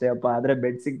ಕಡೆನೂ ಅಷ್ಟೇ ಅಪ್ಪ, ಆದ್ರೆ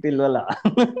ಬೆಡ್ ಸಿಗ್ತಿಲ್ವಲ್ಲ.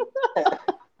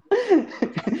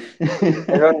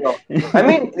 I don't know. I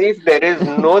mean, if there is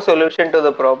no solution to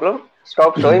the problem,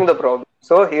 stop showing the problem.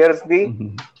 So here's the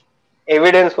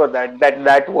evidence for that,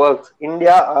 that works.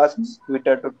 India asks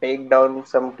Twitter to take down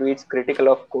some tweets critical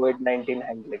of COVID-19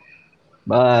 handling.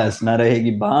 बस ना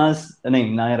रहेगी बांस, नहीं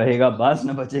ना रहेगा बांस,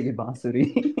 ना बचेगी बांसुरी।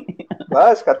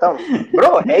 बस खत्म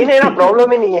ब्रो, है ही नहीं ना,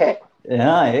 प्रॉब्लम ही नहीं है।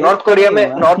 हाँ, है नॉर्थ तो कोरिया नहीं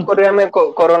में, हुआ। नॉर्थ कोरिया में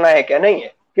कोरोना है क्या? नहीं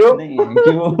है, क्यों? नहीं है,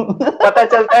 क्यों? पता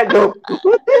चलता है जो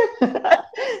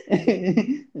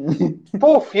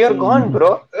पूफ यूर गॉन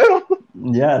ब्रो।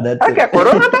 या दैट्स हाँ क्या इट।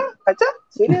 कोरोना था? अच्छा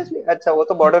सीरियसली? अच्छा वो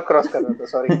तो बॉर्डर क्रॉस कर रहा था,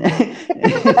 सॉरी।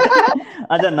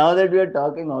 अच्छा, now that we are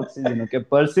talking oxygen, okay,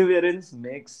 perseverance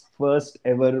makes first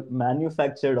ever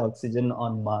manufactured oxygen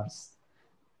on Mars.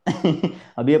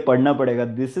 अब ये पढ़ना पड़ेगा,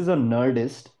 this is a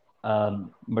nerdist,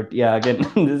 but या again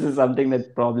this is something that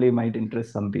probably might interest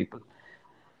some people.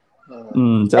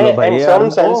 चलो भाई, And ये some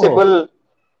ओहो। sensible,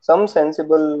 some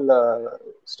sensible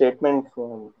statement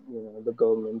from the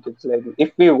government. It's like if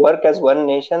we work as one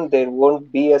nation, there won't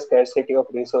be a scarcity of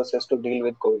resources to deal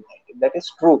with COVID-19. That is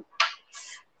true.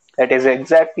 That is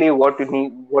exactly what we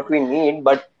need. What we need,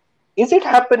 but is it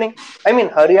happening? I mean,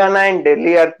 Haryana and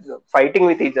Delhi are fighting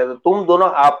with each other. तुम दोनों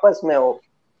आपस में हो.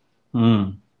 हम्म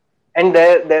And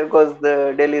there goes the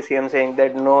Delhi CM saying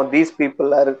that no, these people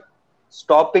are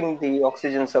stopping the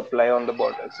oxygen supply on the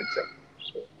borders itself.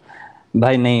 So,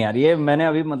 भाई नहीं यार, ये मैंने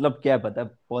अभी मतलब क्या पता,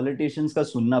 पॉलिटिशियंस का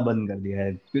सुनना बंद कर दिया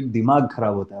है, क्योंकि दिमाग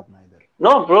खराब होता है अपना इधर।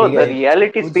 no, bro, ठीक the है,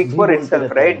 reality कुछ speaks भी for बोलते itself,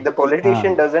 रहता है। right? The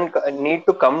politician हाँ, doesn't need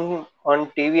to come on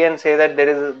TV and say that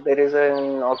there is an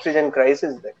oxygen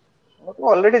crisis there. वो तो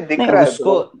already दिख नहीं रहा है,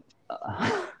 उसको bro.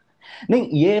 नहीं,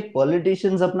 ये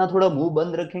पॉलिटिशियंस अपना थोड़ा मुंह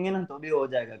बंद रखेंगे ना तो भी हो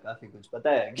जाएगा काफी कुछ, पता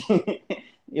है कि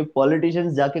ये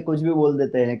पॉलिटिशियंस जाके कुछ भी बोल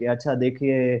देते हैं कि अच्छा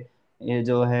देखिए, ये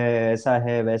जो है ऐसा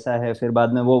है वैसा है, फिर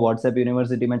बाद में वो व्हाट्सएप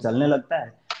यूनिवर्सिटी में चलने लगता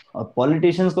है। और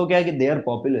पॉलिटिशियंस को क्या है कि they are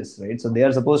populist, right? So they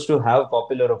are suppose to have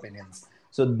popular opinions,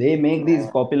 so they make these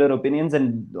Yeah. popular opinions and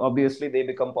obviously they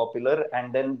become popular, and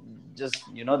then just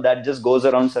that just goes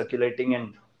around circulating, and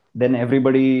then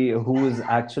everybody who is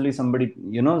actually somebody,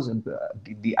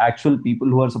 the actual people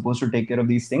who are supposed to take care of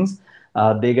these things,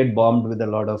 they get bombed with a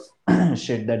lot of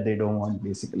shit that they don't want,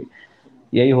 basically।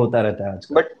 यही होता रहता है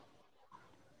आजकल। But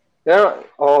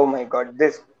oh my God,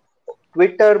 this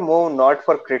Twitter move not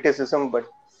for criticism but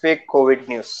fake COVID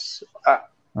news.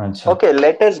 अच्छा। Okay,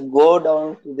 let us go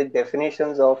down to the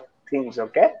definitions of things.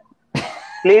 Okay,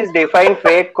 please define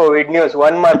fake COVID news.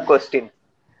 One mark question.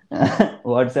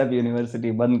 WhatsApp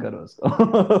university बंद करो उसको।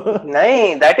 नहीं,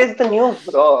 that is the news,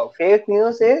 bro. Fake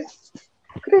news is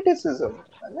criticism.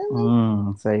 And then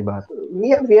सही बात।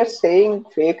 we are saying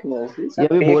fake news. These ये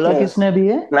are अभी fake बोला news. किसने अभी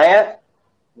है? Naya,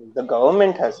 the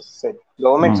government has said,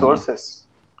 government sources.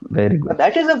 Very But good.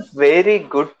 that is a very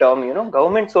good term,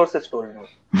 government sources told me.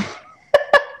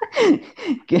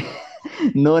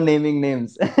 No naming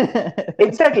names.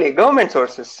 Exactly, government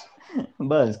sources.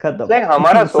 बस It's like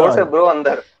हमारा खत्म। Source है solve. Bro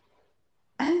अंदर।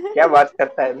 क्या बात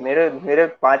करता है? मेरे मेरे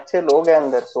 5-6 लोग हैं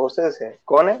अंदर, सोर्सेस है।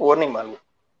 कौन है वो नहीं मालूम।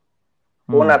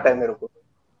 फोन आता है मेरे को।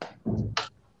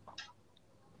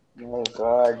 My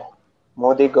God.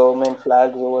 Modi government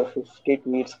flags over 50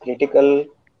 tweets critical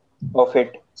of it,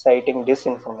 citing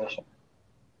disinformation.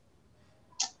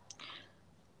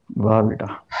 वाह बेटा।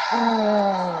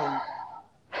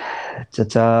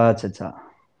 चचा चचा।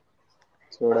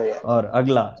 छोड़ो यार। और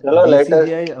अगला, चलो लेटर।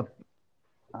 बीसीजीआई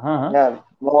हाँ हाँ Yeah,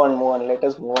 move on. Let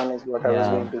us move on is what I was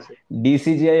yeah. going to say.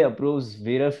 DCGI approves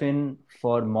Virafin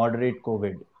for moderate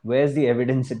COVID. Where's the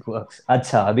evidence it works?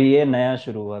 अच्छा अभी ये नया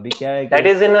शुरू हुआ. अभी क्या है कि That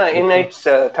is in एक तो its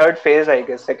third phase, I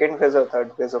guess, second phase or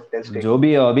third phase of testing. जो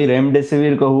भी है अभी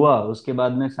रेमडेसिविर को हुआ, उसके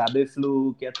बाद में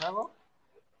फैबिफ्लू क्या था वो,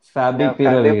 Yeah,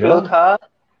 फैबिपिराविर. Fabiflu था.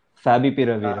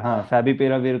 फैबिपिराविर, हाँ हाँ.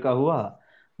 फैबिपिराविर का हुआ.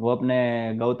 वो अपने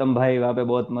गौतम भाई वहां पे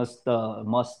बहुत मस्त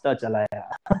मस्त चलाया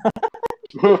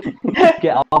कि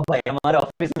आओ भाई हमारे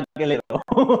ऑफिस में आके ले लो.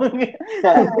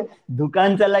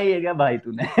 दुकान चलाई है क्या भाई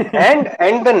तूने?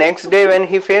 And the next day when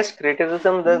he faced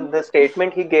criticism, the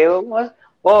statement he gave was,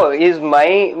 "Oh, is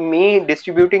me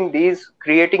distributing these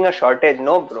creating a shortage?"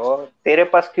 No, bro. तेरे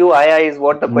पास क्यों आया is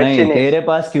what the नहीं question is. तेरे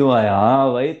पास क्यों आया, हाँ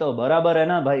वही तो बराबर है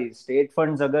ना भाई. स्टेट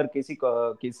फंड्स अगर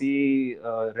किसी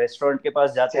रेस्टोरेंट के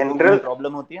पास जाते हैं तो तुम्हें जनरल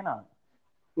प्रॉब्लम होती है ना, होती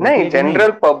नहीं, है कि नहीं?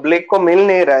 जनरल पब्लिक को मिल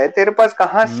नहीं रहा है, तेरे पास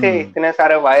कहाँ से हम्म. इतने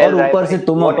सारे और वायर्स आए ऊपर से भाई,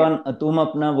 वो नहीं. तुम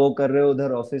अपना वो कर रहे हो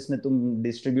उधर ऑफिस में, तुम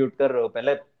डिस्ट्रीब्यूट कर रहे हो.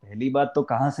 पहली बात तो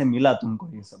कहाँ से मिला तुमको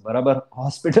ये सब, बराबर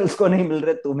हॉस्पिटल्स को नहीं मिल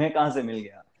रहे, तुम्हें कहाँ से मिल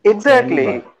गया? पहली एग्जैक्टली.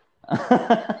 बात.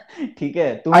 ठीक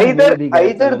है तुम्हें आइदर मिल भी गया,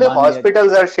 आइदर चलो द मान लिया.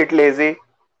 Hospitals are shit lazy,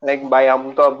 like भाई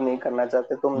हम तो अब नहीं करना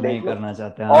चाहते, तुम नहीं देख लो. करना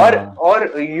चाहते, और हाँ.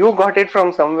 और you got it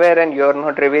from somewhere and you are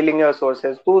not revealing your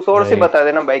sources. तू सोर्स ही राइट. बता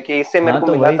देना भाई कि इससे मेरे हाँ को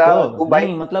तो मिला वही था, तो. तू भाई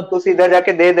नहीं मतलब तू सीधा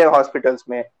जाके दे दे हॉस्पिटल्स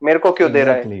में, मेरे को क्यों दे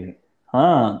रहा है. Exactly exactly.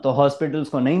 हाँ तो हॉस्पिटल्स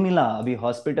को नहीं मिला, अभी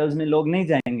हॉस्पिटल्स में लोग नहीं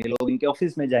जाएंगे, लोग इनके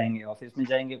ऑफिस में जाएंगे, ऑफिस में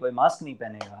जाएंगे कोई मास्क नहीं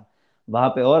पहनेगा वहां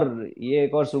पे, और ये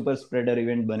एक और सुपर स्प्रेडर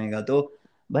इवेंट बनेगा. तो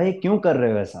भाई क्यों कर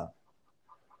रहे हो ऐसा,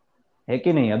 है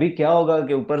कि नहीं? अभी क्या होगा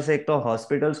कि ऊपर से एक तो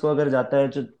हॉस्पिटल्स को अगर जाता है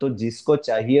तो जिसको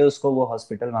चाहिए उसको वो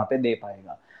हॉस्पिटल वहां पे दे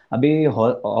पाएगा. अभी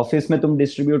ऑफिस में तुम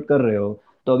डिस्ट्रीब्यूट कर रहे हो,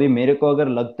 तो अभी मेरे को अगर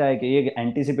लगता है कि ये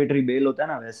एंटीसिपेटरी बेल होता है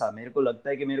ना, वैसा मेरे को लगता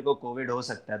है कि मेरे को कोविड हो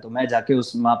सकता है, तो मैं जाके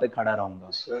उस वहां पे खड़ा रहूंगा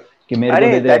So, कि मेरे को अरे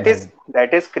दे दे भाई.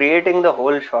 that is creating the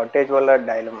whole shortage वाला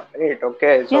dilemma, right?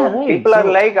 Okay, so या right. people so are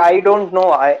like, I don't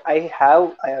know,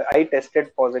 I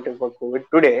tested positive for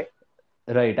COVID today.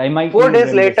 Right, I might 4 days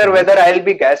need later, remdesivir. whether I'll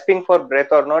be gasping for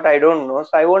breath or not, I don't know.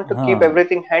 So I want to keep हाँ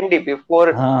everything handy before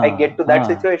I get हाँ to that हाँ.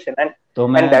 situation. तो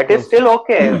And मैं that तो is still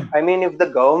okay. I mean, if the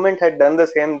government had done the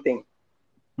same thing,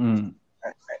 hmm.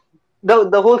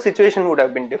 the whole situation would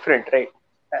have been different, right?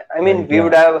 I mean, right we या.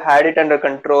 would have had it under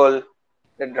control.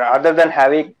 That rather than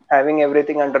having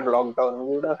everything under lockdown,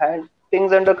 we would have had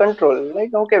things under control.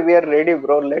 Like, okay, we are ready,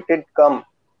 bro. Let it come,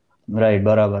 right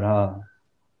बराबर हाँ.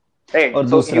 right? और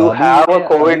So दूसरा you अभी have a ये अभी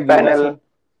COVID panel. Virafin,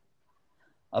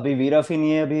 अभी वीराफिन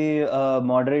ये अभी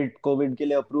मॉडरेट कोविड के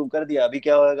लिए अप्रूव कर दिया. अभी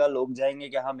क्या होएगा, लोग जाएंगे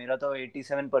कि हाँ मेरा तो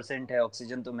 87% है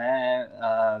ऑक्सीजन, तो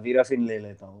मैं वीराफिन ले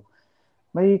लेता हूँ.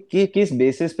 भाई किस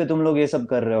बेसिस पे तुम लोग ये सब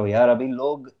कर रहे हो यार? अभी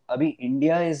लोग, अभी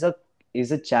India is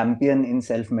a champion in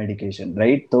self medication,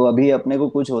 right? तो अभी अपने को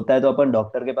कुछ होता है तो अपन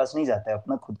डॉक्टर के पास नहीं जाते,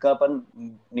 अपना खुद का अपन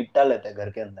निपटा लेते हैं घर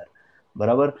के अंदर,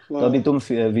 बराबर. तो Hmm. अभी तुम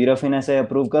वीराफिन ऐसे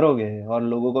अप्रूव करोगे और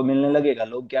लोगों को मिलने लगेगा,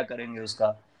 लोग क्या करेंगे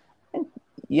उसका?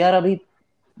 यार अभी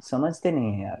समझते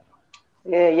नहीं है यार.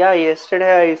 Yeah,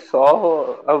 yesterday I saw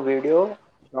a video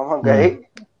from a hmm. guy,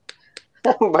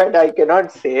 but I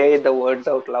cannot say the words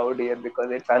out loud here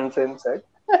because it's uncensored.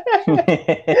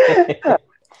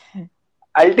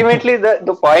 Ultimately,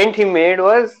 the point he made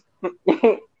was,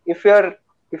 if you're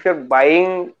if you're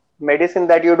buying medicine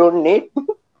that you don't need,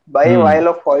 buy a hmm. vial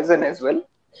of poison as well.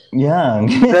 या.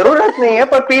 जरूरत नहीं है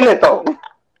पर P लेता हूँ.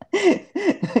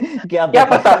 क्या क्या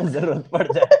पता पता. जरूरत पड़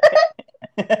जाए.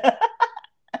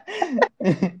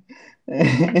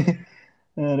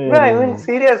 अरे No, I अरे. mean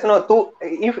serious. No,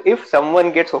 if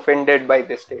someone gets offended by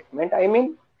this statement, I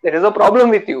mean there is a problem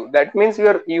with you. That means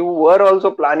you were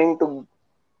also planning to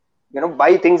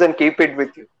buy things and keep it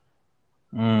with you,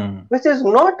 hmm. which is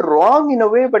not wrong in a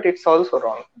way, but it's also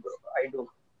wrong, bro. I do.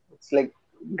 It's like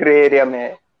gray area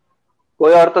में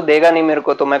कोई और तो देगा नहीं मेरे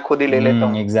को, तो मैं खुद ही ले लेता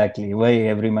हूँ. एग्जैक्टली वही,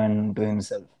 every man to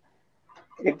himself.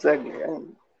 Exactly. And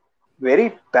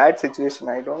very bad situation.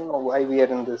 I don't know why we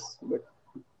are in this, but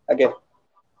again,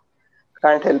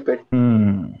 can't help it.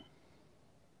 Hmm.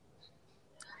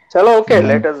 Chalo, okay, मैं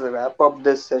let us wrap up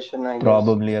this session, I guess.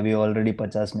 probably अभी already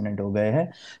 50 minute हो गए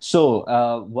हैं. So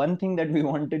one thing that we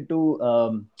wanted to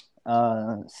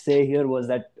say here was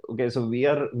that, okay, so we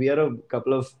are a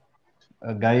couple of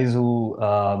guys who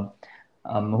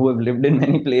have lived in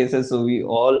many places. So we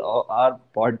all, our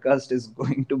podcast is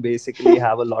going to basically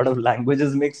have a lot of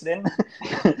languages mixed in.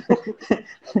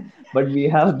 But we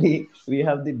have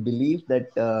the belief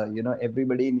that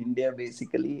everybody in India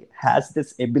basically has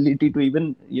this ability to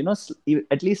even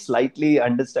at least slightly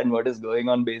understand what is going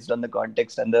on based on the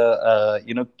context and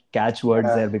the catch words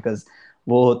Yeah. there. Because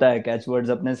वो होता है catch words,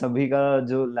 अपने सभी का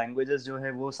जो languages जो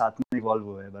है वो साथ में इवॉल्व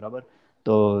हुए हैं, बराबर।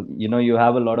 तो you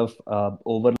have a lot of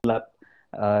overlap,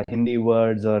 Hindi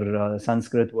words और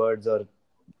संस्कृत वर्ड्स और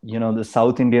द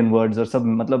साउथ इंडियन वर्ड्स और सब,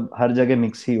 मतलब हर जगह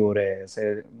मिक्स ही हो रहे हैं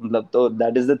ऐसे, मतलब। तो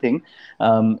that is the thing.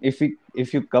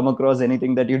 If you come across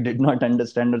anything that you did not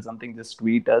understand और something, just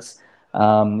tweet us.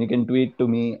 You can tweet to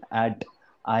me at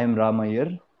I am Ram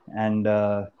Iyer. And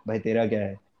भाई तेरा क्या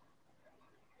है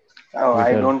Oh, I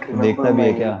Twitter? don't remember देखता भी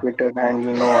है my क्या? Twitter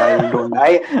handle. No, I don't.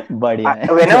 I बढ़िया है,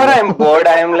 whenever चलो। I'm bored,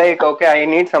 I am like, okay, I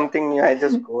need something new. I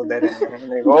just go there and then I'm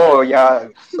like, oh yeah,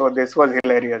 so this was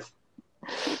hilarious.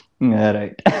 Yeah,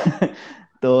 right.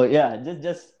 So yeah,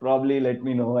 just probably let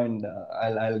me know, and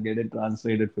I'll get it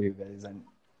translated for you guys.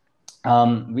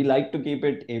 And we like to keep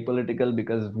it apolitical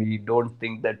because we don't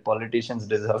think that politicians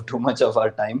deserve too much of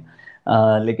our time.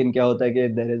 लेकिन क्या होता है कि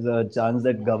there is a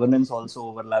chance that governance also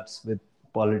overlaps with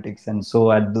politics, and so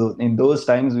in those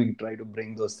times we try to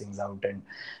bring those things out,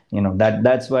 and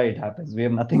that's why it happens. We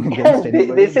have nothing against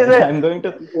anybody, This is but a I'm going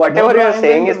to no, whatever bro. you're I'm going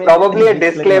saying to is make a probably a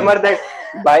disclaimer. disclaimer that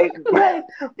by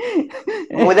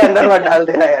मुझे अंदर मत डाल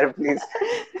देना यार please.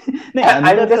 नहीं, I'm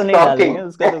अंदर तो just नहीं talking. डालेंगे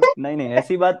उसका तो, नहीं नहीं,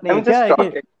 ऐसी बात नहीं है, I'm क्या just है कि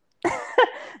talking.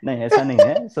 नहीं, ऐसा नहीं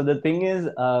है. So the thing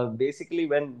is, basically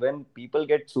when people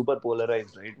get super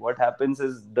polarized, right, what happens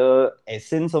is the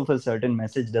essence of a certain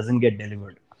message doesn't get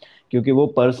delivered, क्योंकि वो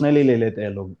पर्सनली ले लेते हैं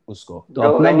लोग उसको, तो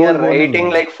Bro, अपना when गोल you're वो नहीं writing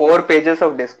है. like 4 pages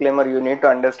of disclaimer, you need to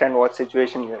understand what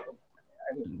situation you're in.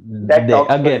 I mean, that They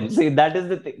talks for again, itself. see,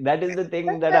 that is the thing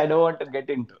that I don't want to get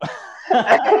into.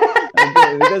 Okay,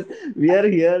 because we are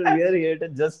here to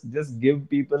just give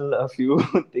people a few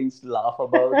things to laugh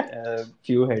about, a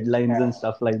few headlines Yeah, and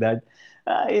stuff like that.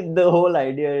 The whole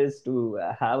idea is to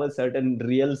have a certain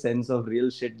real sense of real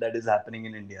shit that is happening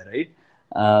in India, right?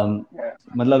 um, yeah.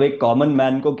 मतलब एक common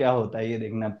man को क्या होता है ये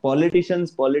देखना.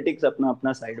 Politicians politics अपना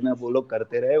अपना साइड में वो लोग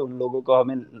करते रहे, उन लोगों को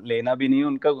हमें लेना भी नहीं,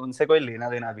 उनका उनसे कोई लेना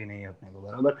देना भी नहीं है अपने को,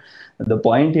 बराबर. The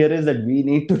point here is that we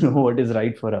need to know what is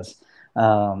right for us.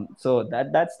 So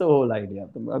that's the whole idea.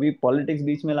 तो अभी पॉलिटिक्स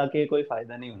बीच में लाके कोई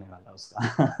फायदा नहीं होने वाला उसका.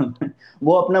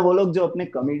 वो लोग जो अपने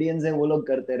कॉमेडियंस हैं वो लोग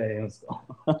करते रहे हैं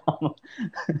उसको.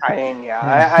 I mean,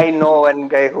 yeah, I know one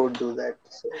guy who would do that.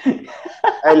 So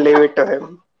I leave it to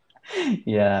him.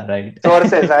 Yeah, right.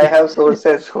 Sources, I have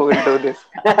sources who will do this.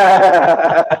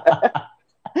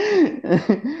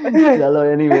 चलो,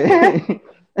 anyway.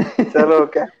 Chalo,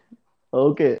 okay.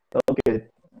 Okay, okay.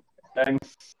 Thanks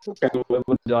to Okay.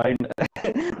 whoever joined.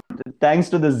 Thanks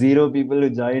to the zero people who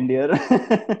joined here.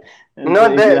 And so No,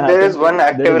 if you there happen is one to, there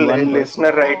active is one person.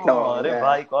 listener right Oh, now. अरे Yeah.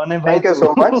 भाई, कौन है भाई Thank you तू? so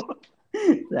much.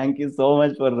 Thank you so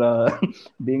much for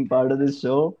being part of this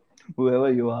show,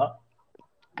 whoever you are.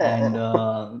 And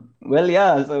well,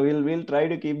 yeah. So we'll try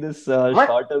to keep this My,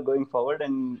 shorter going forward.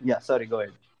 And yeah, sorry, go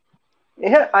ahead.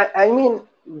 yeah, I mean,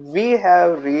 we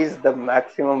have reached the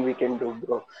maximum we can do,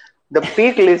 bro. The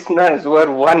peak listeners were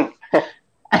one.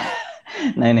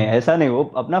 नहीं नहीं, ऐसा नहीं, वो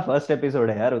अपना first episode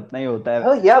है यार, उतना ही होता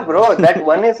Oh, yeah, bro, है. that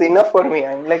one is enough for me.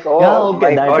 I'm like, Yeah, oh okay,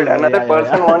 my that god, is, another yeah.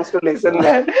 person wants to So, listen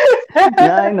that.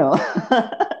 yeah, I know.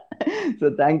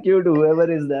 So thank you to whoever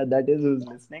is that is who's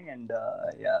listening, and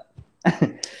yeah.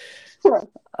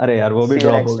 अरे यार, वो भी See you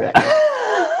drop हो next time.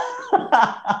 गया.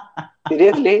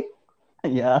 Seriously?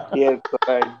 Yeah. Dear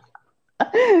God.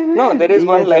 No, there is ठीक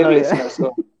है, one live चलो listener, यार. so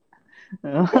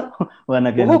okay. One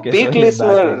again, Oh, okay, so peak he's back,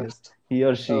 I listeners. guess. He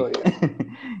or Oh, she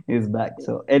yeah. is back.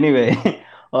 So anyway,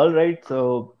 all right. So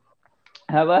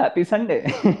have a happy Sunday.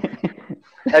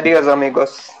 Adios,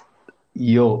 amigos.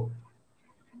 Yo.